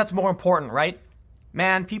because that's more important, right?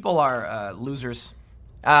 Man, people are losers.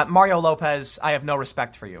 Mario Lopez, I have no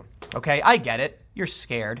respect for you. Okay, I get it. You're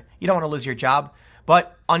scared. You don't want to lose your job.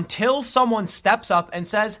 But until someone steps up and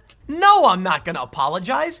says, no, I'm not going to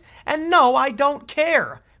apologize, and no, I don't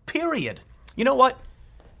care, period. You know what?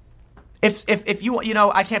 If you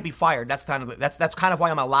I can't be fired. That's kind of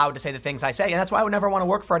why I'm allowed to say the things I say, and that's why I would never want to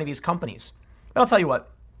work for any of these companies. But I'll tell you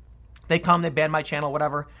what. They come, they ban my channel,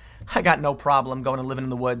 whatever. I got no problem going and living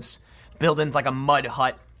in the woods, building a mud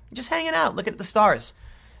hut, just hanging out, looking at the stars.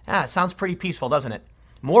 It sounds pretty peaceful, doesn't it?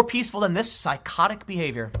 More peaceful than this psychotic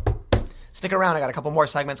behavior. Stick around, I got a couple more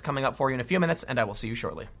segments coming up for you in a few minutes, and I will see you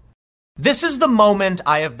shortly. This is the moment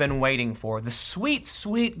I have been waiting for. The sweet,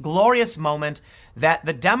 sweet, glorious moment that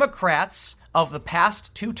the Democrats of the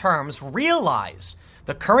past 2 terms realize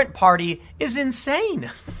the current party is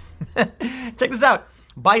insane. Check this out.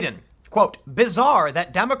 Biden, quote, bizarre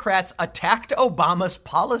that Democrats attacked Obama's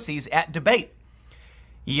policies at debate.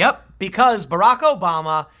 Yep, because Barack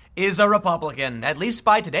Obama is a Republican, at least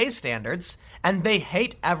by today's standards, and they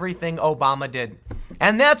hate everything Obama did.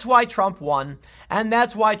 And that's why Trump won, and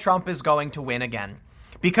that's why Trump is going to win again.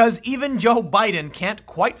 because even Joe Biden can't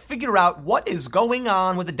quite figure out what is going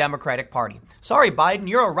on with the Democratic Party. Sorry, Biden,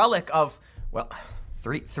 you're a relic of, well,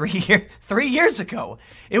 three years ago.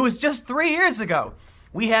 It was just 3 years ago.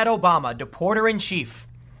 We had Obama, deporter-in-chief.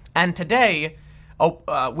 And today,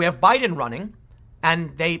 we have Biden running,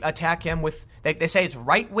 and they attack him with, they say it's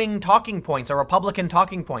right-wing talking points or Republican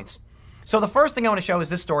talking points. So the first thing I want to show is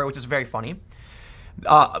this story, which is very funny.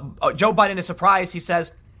 Joe Biden is surprised. He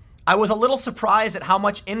says, I was a little surprised at how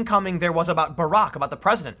much incoming there was about Barack, about the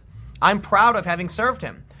president. I'm proud of having served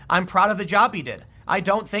him. I'm proud of the job he did. I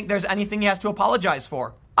don't think there's anything he has to apologize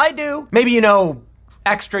for. I do. Maybe,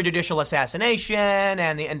 extrajudicial assassination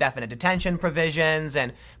and the indefinite detention provisions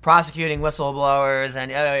and prosecuting whistleblowers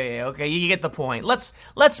and okay, you get the point. Let's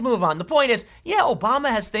move on. The point is, Obama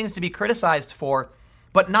has things to be criticized for,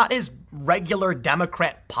 but not his regular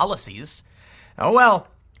Democrat policies. Oh well,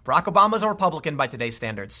 Barack Obama's a Republican by today's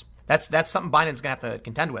standards. That's something Biden's gonna have to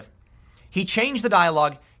contend with. He changed the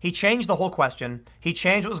dialogue. He changed the whole question. He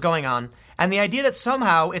changed what was going on. And the idea that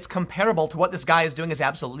somehow it's comparable to what this guy is doing is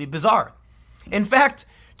absolutely bizarre. In fact,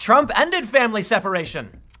 Trump ended family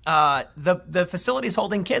separation. The facilities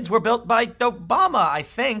holding kids were built by Obama, I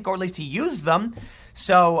think, or at least he used them.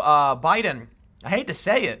 So Biden, I hate to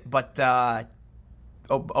say it, but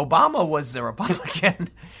Obama was a Republican.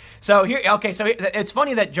 So it's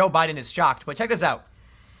funny that Joe Biden is shocked, but check this out.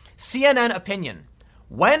 CNN opinion.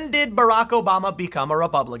 When did Barack Obama become a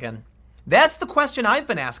Republican? That's the question I've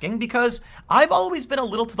been asking because I've always been a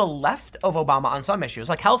little to the left of Obama on some issues.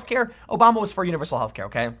 Like healthcare, Obama was for universal healthcare,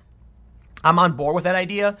 okay? I'm on board with that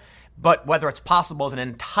idea, but whether it's possible is an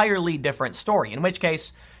entirely different story, in which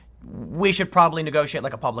case we should probably negotiate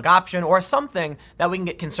like a public option or something that we can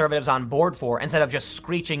get conservatives on board for instead of just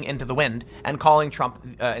screeching into the wind and calling Trump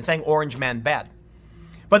and saying orange man bad.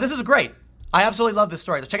 But this is great. I absolutely love this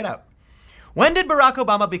story. Let's check it out. When did Barack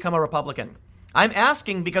Obama become a Republican? I'm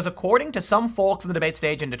asking because according to some folks in the debate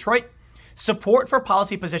stage in Detroit, support for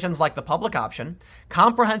policy positions like the public option,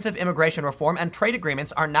 comprehensive immigration reform, and trade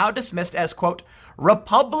agreements are now dismissed as, quote,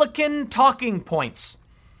 Republican talking points.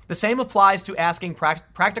 The same applies to asking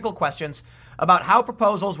practical questions about how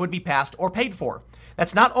proposals would be passed or paid for.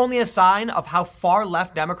 That's not only a sign of how far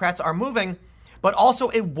left Democrats are moving, but also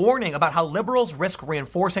a warning about how liberals risk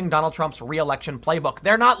reinforcing Donald Trump's re-election playbook.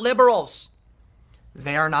 They're not liberals.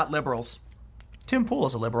 They are not liberals. Tim Pool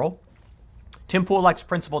is a liberal. Tim Pool likes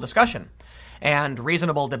principled discussion and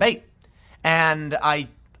reasonable debate. And I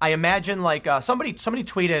imagine somebody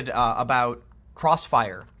tweeted about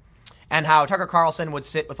Crossfire and how Tucker Carlson would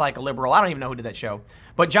sit with like a liberal. I don't even know who did that show.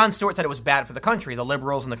 But Jon Stewart said it was bad for the country, the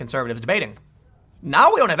liberals and the conservatives debating.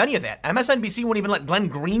 Now we don't have any of that. MSNBC won't even let Glenn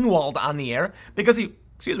Greenwald on the air because he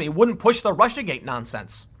wouldn't push the Russiagate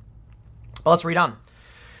nonsense. Well, let's read on.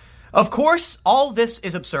 Of course, all this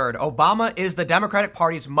is absurd. Obama is the Democratic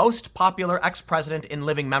Party's most popular ex-president in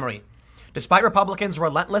living memory. Despite Republicans'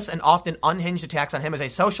 relentless and often unhinged attacks on him as a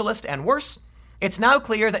socialist and worse, it's now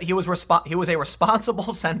clear that he was a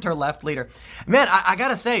responsible center-left leader. Man, I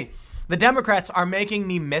gotta say, the Democrats are making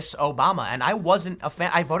me miss Obama, and I wasn't a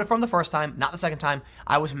fan. I voted for him the first time, not the second time.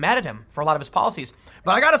 I was mad at him for a lot of his policies.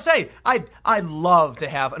 But I gotta say, I'd love to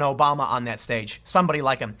have an Obama on that stage. Somebody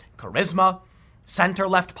like him. Charisma,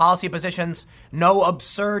 center-left policy positions, no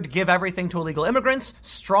absurd give everything to illegal immigrants,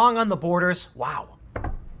 strong on the borders. Wow.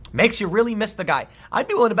 Makes you really miss the guy. I'd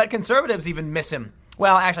be willing to bet conservatives even miss him.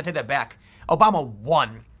 Well, actually, I take that back. Obama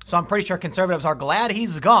won. So I'm pretty sure conservatives are glad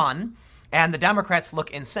he's gone and the Democrats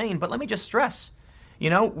look insane. But let me just stress,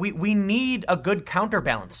 we need a good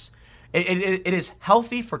counterbalance. It is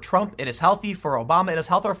healthy for Trump. It is healthy for Obama. It is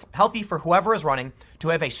healthy for whoever is running to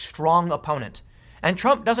have a strong opponent. And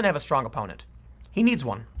Trump doesn't have a strong opponent. He needs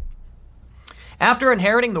one. After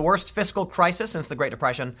inheriting the worst fiscal crisis since the Great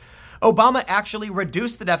Depression, Obama actually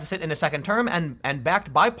reduced the deficit in his second term and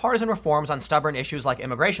backed bipartisan reforms on stubborn issues like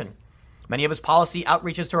immigration. Many of his policy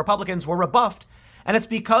outreaches to Republicans were rebuffed, and it's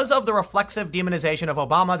because of the reflexive demonization of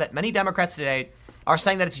Obama that many Democrats today are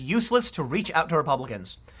saying that it's useless to reach out to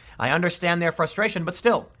Republicans. I understand their frustration, but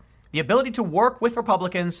still, the ability to work with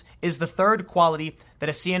Republicans is the third quality that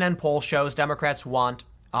a CNN poll shows Democrats want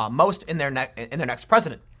most in their next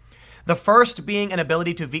president. The first being an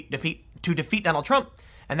ability to defeat Donald Trump,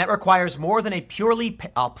 and that requires more than a purely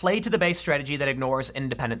play to the base strategy that ignores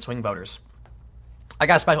independent swing voters. I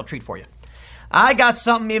got a special treat for you. I got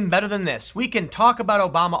something even better than this. We can talk about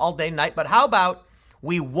Obama all day and night, but how about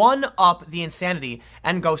we one up the insanity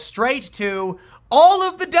and go straight to all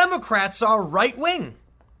of the Democrats are right wing?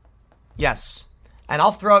 Yes, and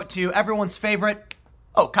I'll throw it to everyone's favorite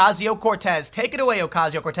Ocasio-Cortez. Take it away,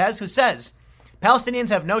 Ocasio-Cortez, who says Palestinians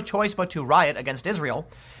have no choice but to riot against Israel,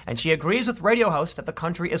 and she agrees with radio host that the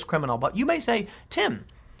country is criminal. But you may say, Tim,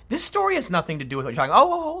 this story has nothing to do with what you're talking about.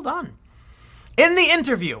 Oh, hold on. In the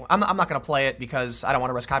interview, I'm not going to play it because I don't want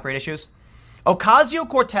to risk copyright issues.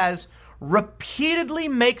 Ocasio-Cortez repeatedly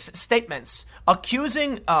makes statements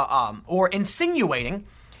accusing or insinuating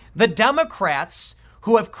the Democrats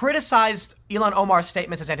who have criticized Ilhan Omar's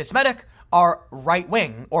statements as anti-Semitic are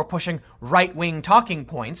right-wing or pushing right-wing talking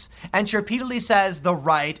points. And she repeatedly says the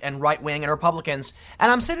right and right-wing and Republicans.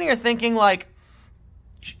 And I'm sitting here thinking like,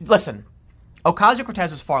 listen,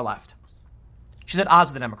 Ocasio-Cortez is far left. She's at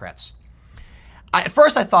odds with the Democrats. At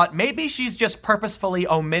first I thought maybe she's just purposefully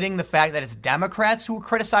omitting the fact that it's Democrats who are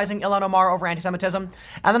criticizing Ilhan Omar over anti-Semitism.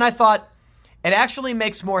 And then I thought it actually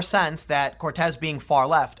makes more sense that Cortez being far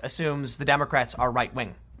left assumes the Democrats are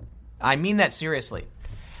right-wing. I mean that seriously.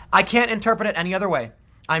 I can't interpret it any other way.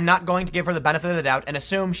 I'm not going to give her the benefit of the doubt and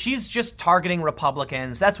assume she's just targeting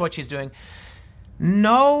Republicans. That's what she's doing.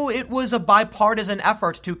 No, it was a bipartisan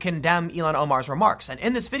effort to condemn Ilhan Omar's remarks. And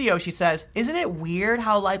in this video, she says, isn't it weird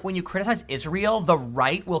how, like, when you criticize Israel, the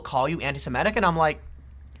right will call you anti-Semitic? And I'm like,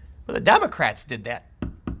 well, the Democrats did that.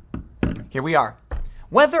 Here we are.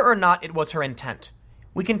 Whether or not it was her intent,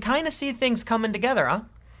 we can kind of see things coming together, huh?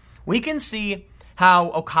 We can see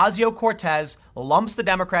how Ocasio-Cortez lumps the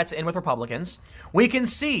Democrats in with Republicans. We can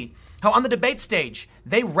see how on the debate stage,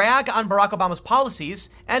 they rag on Barack Obama's policies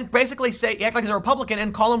and basically say, act like he's a Republican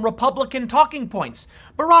and call him Republican talking points.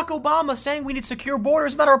 Barack Obama saying we need secure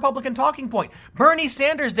borders is not a Republican talking point. Bernie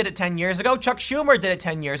Sanders did it 10 years ago. Chuck Schumer did it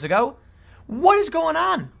 10 years ago. What is going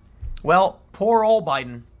on? Well, poor old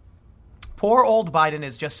Biden. Poor old Biden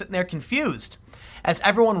is just sitting there confused as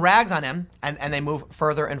everyone rags on him and they move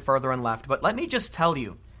further and further and left. But let me just tell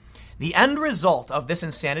you, the end result of this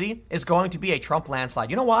insanity is going to be a Trump landslide.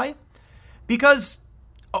 You know why? Because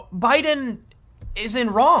Biden isn't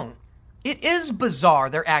wrong. It is bizarre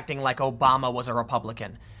they're acting like Obama was a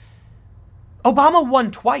Republican. Obama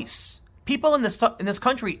won twice. People in this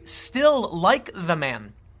country still like the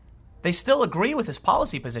man. They still agree with his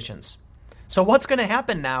policy positions. So what's going to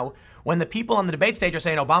happen now when the people on the debate stage are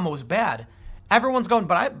saying Obama was bad? Everyone's going,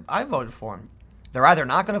 but I voted for him. They're either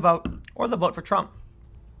not going to vote or they'll vote for Trump.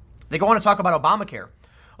 They go on to talk about Obamacare.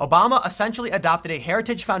 Obama essentially adopted a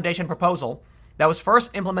Heritage Foundation proposal that was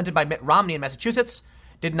first implemented by Mitt Romney in Massachusetts,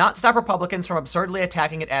 did not stop Republicans from absurdly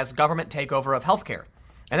attacking it as government takeover of healthcare.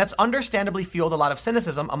 And that's understandably fueled a lot of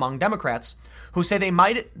cynicism among Democrats who say they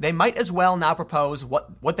might as well now propose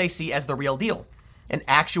what they see as the real deal, an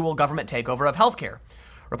actual government takeover of healthcare.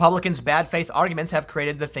 Republicans' bad faith arguments have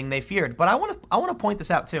created the thing they feared. But I want to point this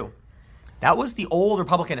out too. That was the old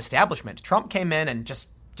Republican establishment. Trump came in and just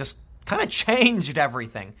kind of changed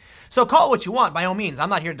everything. So call it what you want. By no means, I'm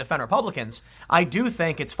not here to defend Republicans. I do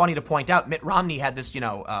think it's funny to point out Mitt Romney had this,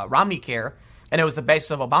 Romney Care, and it was the basis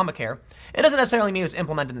of Obamacare. It doesn't necessarily mean it was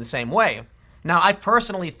implemented in the same way. Now, I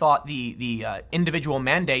personally thought the individual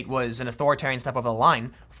mandate was an authoritarian step over the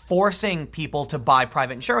line, forcing people to buy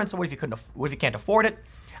private insurance. So what if you can't afford it?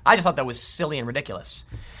 I just thought that was silly and ridiculous.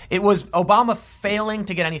 It was Obama failing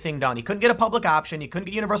to get anything done. He couldn't get a public option. He couldn't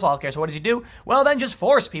get universal health care. So what does he do? Well, then just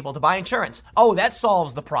force people to buy insurance. Oh, that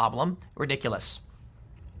solves the problem. Ridiculous.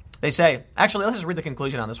 They say, actually, let's just read the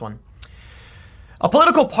conclusion on this one. A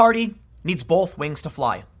political party needs both wings to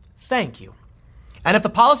fly. Thank you. And if the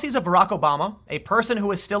policies of Barack Obama, a person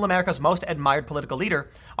who is still America's most admired political leader,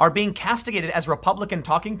 are being castigated as Republican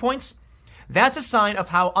talking points, that's a sign of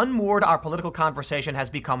how unmoored our political conversation has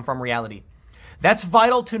become from reality. That's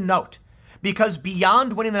vital to note, because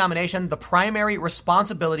beyond winning the nomination, the primary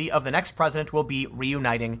responsibility of the next president will be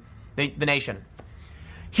reuniting the nation.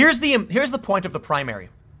 Here's the point of the primary.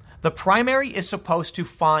 The primary is supposed to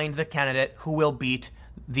find the candidate who will beat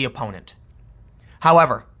the opponent.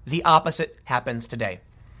 However, the opposite happens today.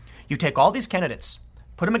 You take all these candidates,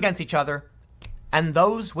 put them against each other, and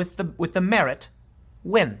those with the merit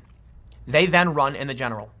win. They then run in the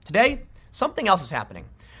general. Today, something else is happening.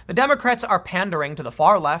 The Democrats are pandering to the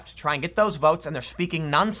far left to try and get those votes, and they're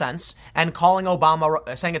speaking nonsense and calling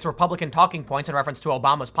Obama, saying it's Republican talking points in reference to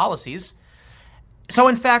Obama's policies. So,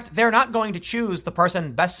 in fact, they're not going to choose the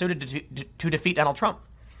person best suited to defeat Donald Trump.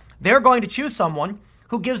 They're going to choose someone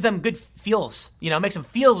who gives them good feels, makes them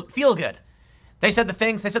feel good. They said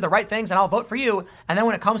the right things, and I'll vote for you. And then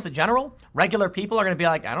when it comes to general, regular people are going to be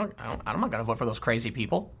like, I'm not going to vote for those crazy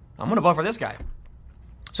people. I'm going to vote for this guy.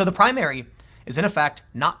 So the primary is in effect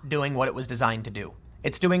not doing what it was designed to do.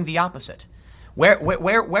 It's doing the opposite. Where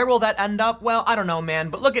will that end up? Well, I don't know, man.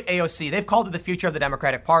 But look at AOC. They've called it the future of the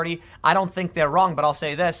Democratic Party. I don't think they're wrong, but I'll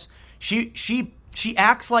say this. She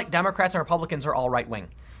acts like Democrats and Republicans are all right wing.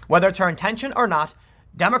 Whether it's her intention or not,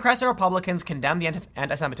 Democrats and Republicans condemn the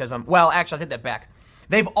anti-Semitism. Well, actually, I take that back.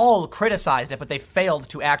 They've all criticized it, but they failed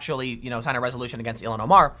to actually, sign a resolution against Ilhan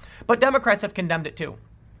Omar. But Democrats have condemned it too.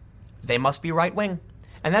 They must be right-wing.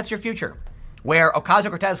 And that's your future, where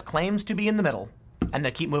Ocasio-Cortez claims to be in the middle, and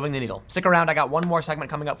they keep moving the needle. Stick around. I got one more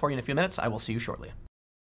segment coming up for you in a few minutes. I will see you shortly.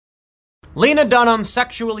 Lena Dunham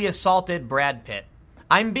sexually assaulted Brad Pitt.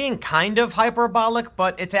 I'm being kind of hyperbolic,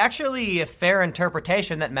 but it's actually a fair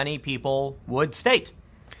interpretation that many people would state.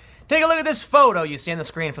 Take a look at this photo you see on the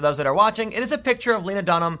screen for those that are watching. It is a picture of Lena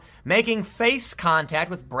Dunham making face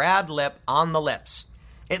contact with Brad Pitt on the lips.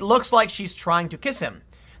 It looks like she's trying to kiss him.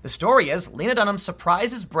 The story is Lena Dunham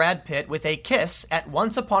surprises Brad Pitt with a kiss at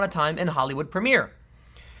Once Upon a Time in Hollywood premiere.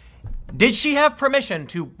 Did she have permission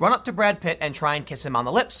to run up to Brad Pitt and try and kiss him on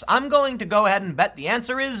the lips? I'm going to go ahead and bet the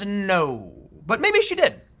answer is no. But maybe she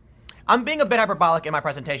did. I'm being a bit hyperbolic in my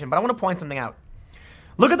presentation, but I want to point something out.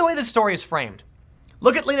 Look at the way this story is framed.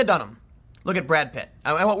 Look at Lena Dunham. Look at Brad Pitt.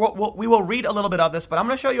 We will read a little bit of this, but I'm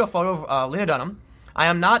going to show you a photo of Lena Dunham. I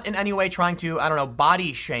am not in any way trying to,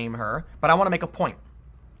 body shame her, but I want to make a point.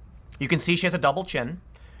 You can see she has a double chin.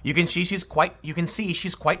 You can see she's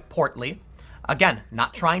quite portly. Again,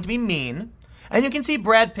 not trying to be mean. And you can see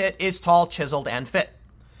Brad Pitt is tall, chiseled, and fit.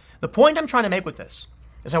 The point I'm trying to make with this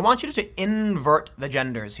is I want you to invert the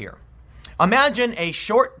genders here. Imagine a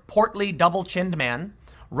short, portly, double-chinned man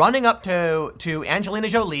running up to Angelina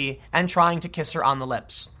Jolie and trying to kiss her on the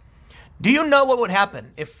lips. Do you know what would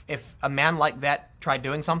happen if a man like that tried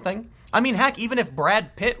doing something? I mean, heck, even if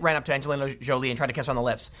Brad Pitt ran up to Angelina Jolie and tried to kiss her on the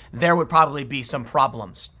lips, there would probably be some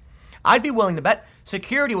problems. I'd be willing to bet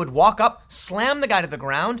security would walk up, slam the guy to the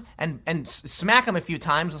ground, and smack him a few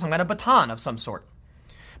times with some kind of baton of some sort.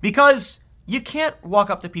 Because you can't walk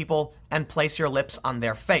up to people and place your lips on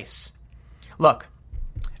their face. Look,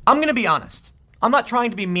 I'm going to be honest. I'm not trying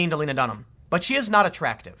to be mean to Lena Dunham, but she is not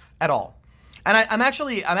attractive at all. And I'm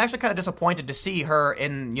actually kind of disappointed to see her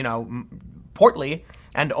in, portly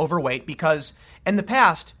and overweight, because in the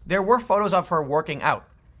past, there were photos of her working out,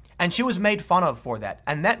 and she was made fun of for that,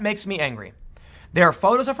 and that makes me angry. There are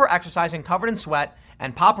photos of her exercising covered in sweat,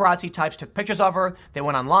 and paparazzi types took pictures of her, they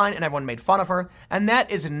went online, and everyone made fun of her, and that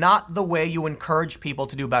is not the way you encourage people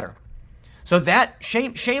to do better. So that,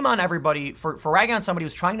 shame on everybody for ragging on somebody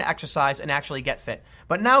who's trying to exercise and actually get fit.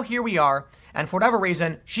 But now here we are, and for whatever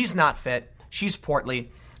reason, she's not fit, she's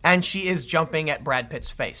portly, and she is jumping at Brad Pitt's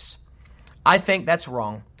face. I think that's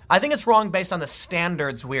wrong. I think it's wrong based on the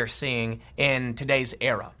standards we're seeing in today's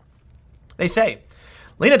era. They say,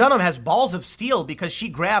 Lena Dunham has balls of steel because she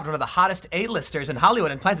grabbed one of the hottest A-listers in Hollywood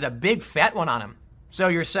and planted a big fat one on him. So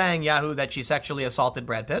you're saying, Yahoo, that she sexually assaulted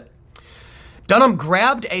Brad Pitt? Dunham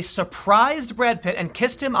grabbed a surprised Brad Pitt and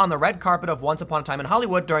kissed him on the red carpet of Once Upon a Time in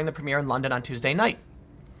Hollywood during the premiere in London on Tuesday night.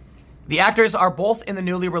 The actors are both in the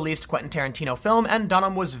newly released Quentin Tarantino film, and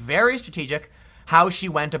Dunham was very strategic how she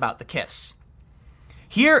went about the kiss.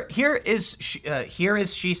 Here is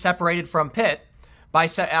she separated from Pitt by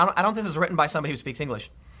I don't think this was written by somebody who speaks English.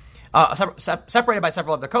 Separated by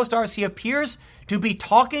several of their co-stars, he appears to be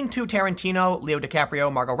talking to Tarantino, Leo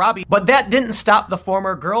DiCaprio, Margot Robbie, but that didn't stop the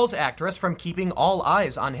former Girls actress from keeping all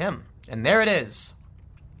eyes on him. And there it is.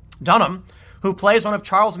 Dunham, who plays one of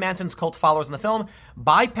Charles Manson's cult followers in the film,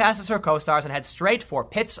 bypasses her co-stars and heads straight for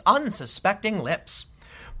Pitt's unsuspecting lips.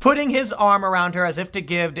 Putting his arm around her as if to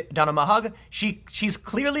give Dunham a hug, she's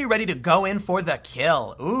clearly ready to go in for the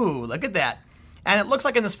kill. Ooh, look at that. And it looks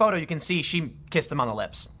like in this photo you can see she kissed him on the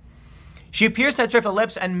lips. She appears to head straight for the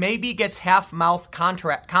lips and maybe gets half-mouth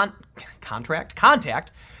contact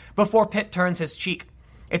before Pitt turns his cheek.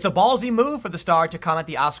 It's a ballsy move for the star to come at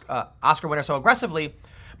the Oscar winner so aggressively,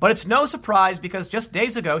 but it's no surprise because just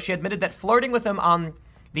days ago she admitted that flirting with him on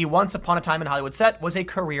the Once Upon a Time in Hollywood set was a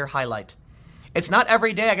career highlight. It's not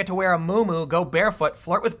every day I get to wear a muumuu, go barefoot,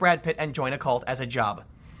 flirt with Brad Pitt, and join a cult as a job.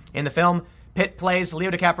 In the film, Pitt plays Leo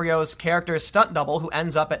DiCaprio's character's stunt double who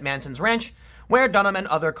ends up at Manson's ranch, where Dunham and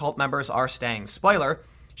other cult members are staying. Spoiler,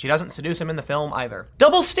 she doesn't seduce him in the film either.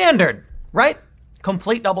 Double standard, right?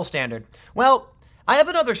 Complete double standard. Well, I have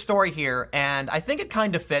another story here, and I think it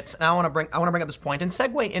kind of fits, and I want to bring up this point and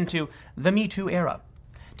segue into the Me Too era.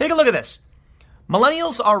 Take a look at this.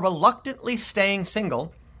 Millennials are reluctantly staying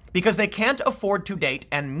single because they can't afford to date,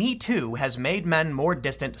 and Me Too has made men more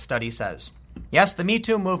distant, study says. Yes, the Me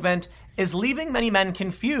Too movement is leaving many men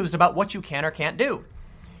confused about what you can or can't do.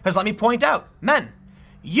 Because let me point out, men,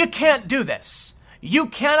 you can't do this. You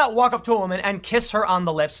cannot walk up to a woman and kiss her on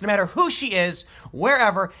the lips, no matter who she is,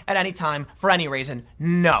 wherever, at any time, for any reason.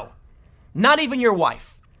 No. Not even your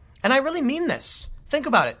wife. And I really mean this. Think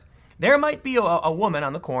about it. There might be a woman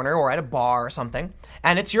on the corner or at a bar or something,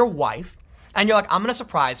 and it's your wife, and you're like, I'm going to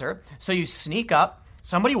surprise her. So you sneak up,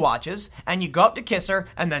 somebody watches, and you go up to kiss her,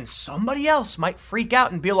 and then somebody else might freak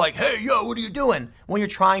out and be like, hey, yo, what are you doing? When you're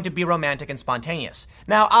trying to be romantic and spontaneous.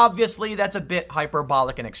 Now, obviously, that's a bit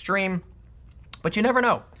hyperbolic and extreme, but you never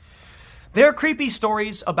know. There are creepy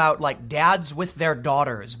stories about like dads with their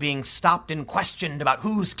daughters being stopped and questioned about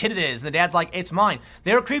whose kid it is. And the dad's like, it's mine.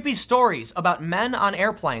 There are creepy stories about men on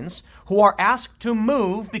airplanes who are asked to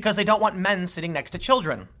move because they don't want men sitting next to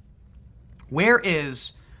children. Where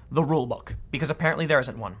is the rule book? Because apparently there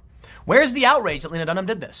isn't one. Where's the outrage that Lena Dunham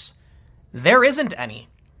did this? There isn't any.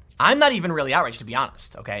 I'm not even really outraged, to be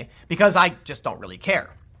honest, okay? Because I just don't really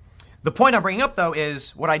care. The point I'm bringing up, though,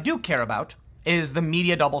 is what I do care about is the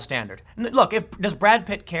media double standard. And look, does Brad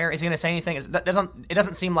Pitt care? Is he going to say anything? It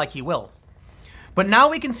doesn't seem like he will. But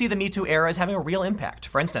now we can see the Me Too era is having a real impact.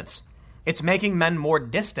 For instance, it's making men more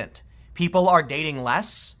distant. People are dating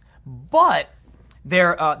less, but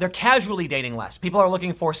they're casually dating less. People are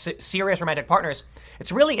looking for serious romantic partners.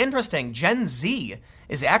 It's really interesting. Gen Z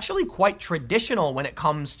is actually quite traditional when it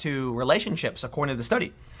comes to relationships, according to the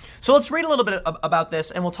study. So let's read a little bit about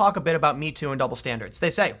this, and we'll talk a bit about Me Too and double standards.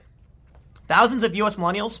 They say, thousands of U.S.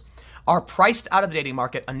 millennials are priced out of the dating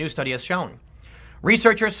market, a new study has shown.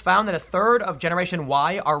 Researchers found that a third of Generation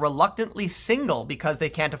Y are reluctantly single because they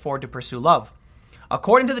can't afford to pursue love.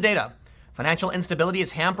 According to the data, financial instability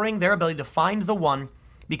is hampering their ability to find the one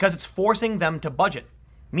because it's forcing them to budget.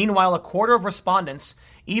 Meanwhile, a quarter of respondents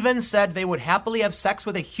even said they would happily have sex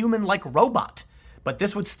with a human-like robot, but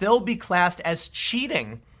this would still be classed as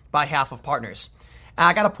cheating by half of partners.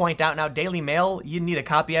 I got to point out now, Daily Mail, you need a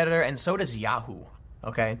copy editor, and so does Yahoo,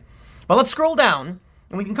 okay? But let's scroll down,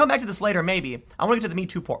 and we can come back to this later maybe. I want to get to the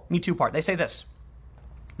Me Too part. They say this.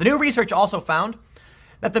 The new research also found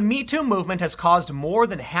that the Me Too movement has caused more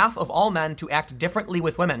than half of all men to act differently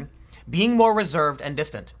with women, being more reserved and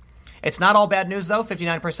distant. It's not all bad news, though.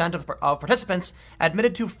 59% of participants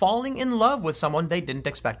admitted to falling in love with someone they didn't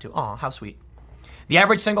expect to. Aw, how sweet. The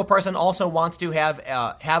average single person also wants to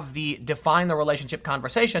have the define the relationship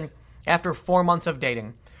conversation after 4 months of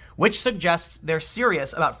dating, which suggests they're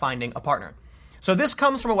serious about finding a partner. So this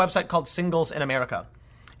comes from a website called Singles in America.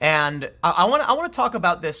 And I want to talk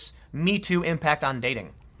about this Me Too impact on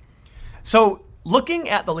dating. So looking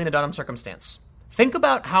at the Lena Dunham circumstance, think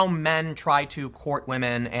about how men try to court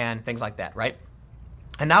women and things like that, right?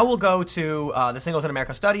 And now we'll go to the Singles in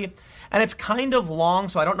America study, and it's kind of long,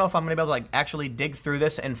 so I don't know if I'm going to be able to actually dig through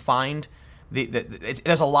this and find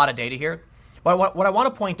there's a lot of data here. But what I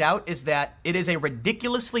want to point out is that it is a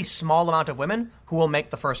ridiculously small amount of women who will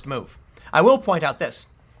make the first move. I will point out this.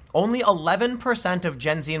 Only 11% of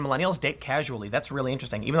Gen Z and millennials date casually. That's really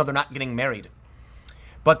interesting, even though they're not getting married.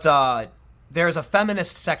 But there's a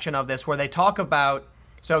feminist section of this where they talk about,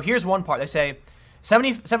 so here's one part. They say,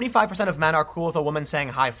 75% of men are cool with a woman saying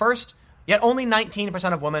hi first, yet only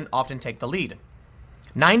 19% of women often take the lead.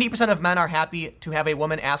 90% of men are happy to have a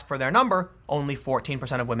woman ask for their number, only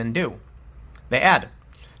 14% of women do. They add,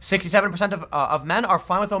 67% of men are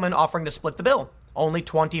fine with women offering to split the bill, only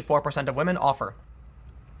 24% of women offer.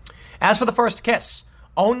 As for the first kiss,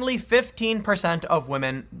 only 15% of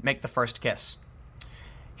women make the first kiss.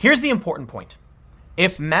 Here's the important point.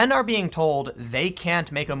 If men are being told they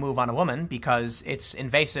can't make a move on a woman because it's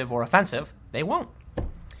invasive or offensive, they won't.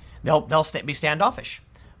 They'll be standoffish.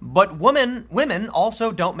 But women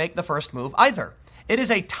also don't make the first move either. It is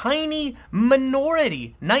a tiny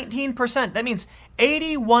minority, 19%. That means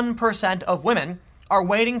 81% of women are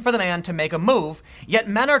waiting for the man to make a move, yet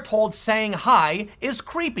men are told saying hi is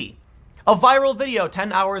creepy. A viral video,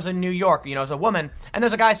 10 hours in New York, as a woman, and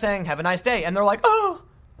there's a guy saying, have a nice day, and they're like, oh.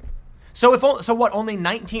 So what? Only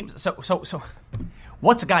 19. So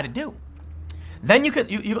what's a guy to do? Then you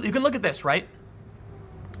can look at this, right?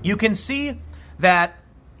 You can see that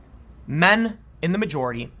men in the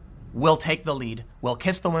majority will take the lead, will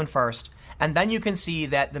kiss the woman first, and then you can see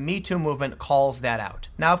that the Me Too movement calls that out.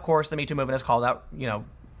 Now, of course, the Me Too movement has called out,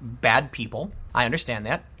 bad people. I understand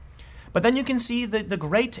that, but then you can see the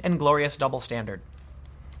great and glorious double standard.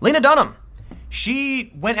 Lena Dunham.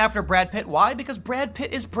 She went after Brad Pitt. Why? Because Brad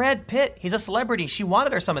Pitt is Brad Pitt. He's a celebrity. She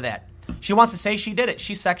wanted her some of that. She wants to say she did it.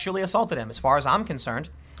 She sexually assaulted him. As far as I'm concerned,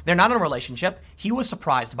 they're not in a relationship. He was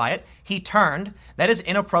surprised by it. He turned. That is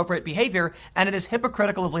inappropriate behavior, and it is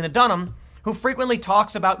hypocritical of Lena Dunham, who frequently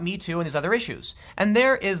talks about Me Too and these other issues. And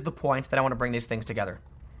there is the point that I want to bring these things together.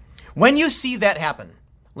 When you see that happen,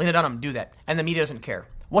 Lena Dunham do that, and the media doesn't care.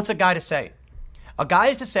 What's a guy to say? A guy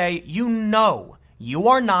is to say, you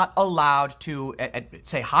are not allowed to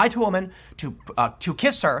say hi to a woman, to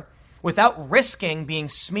kiss her, without risking being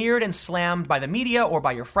smeared and slammed by the media or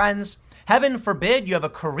by your friends. Heaven forbid you have a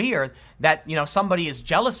career that, somebody is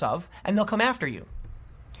jealous of and they'll come after you.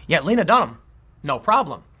 Yet Lena Dunham, no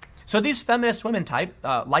problem. So these feminist women type,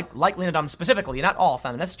 like Lena Dunham specifically, not all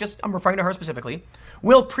feminists, just I'm referring to her specifically,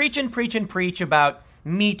 will preach and preach and preach about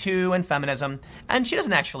Me Too and feminism, and she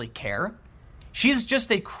doesn't actually care. She's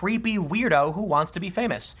just a creepy weirdo who wants to be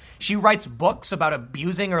famous. She writes books about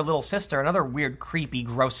abusing her little sister and other weird, creepy,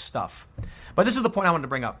 gross stuff. But this is the point I wanted to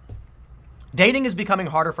bring up. Dating is becoming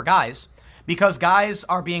harder for guys because guys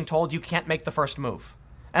are being told you can't make the first move.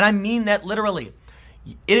 And I mean that literally.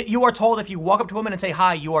 You are told if you walk up to a woman and say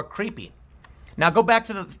hi, you are creepy. Now go back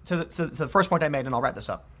to the first point I made and I'll wrap this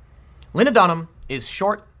up. Lena Dunham is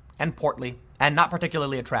short and portly and not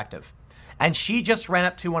particularly attractive. And she just ran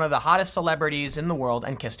up to one of the hottest celebrities in the world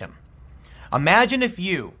and kissed him. Imagine if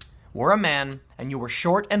you were a man and you were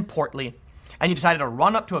short and portly and you decided to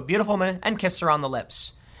run up to a beautiful woman and kiss her on the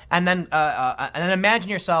lips. And then imagine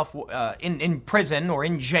yourself in prison or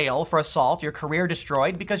in jail for assault, your career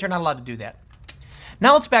destroyed because you're not allowed to do that.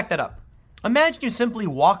 Now let's back that up. Imagine you simply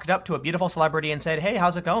walked up to a beautiful celebrity and said, hey,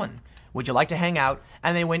 how's it going? Would you like to hang out?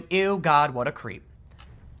 And they went, ew, God, what a creep.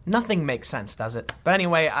 Nothing makes sense, does it? But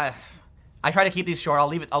anyway, I try to keep these short.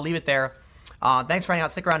 I'll leave it there. Thanks for hanging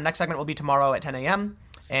out. Stick around. Next segment will be tomorrow at 10 a.m.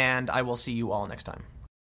 And I will see you all next time.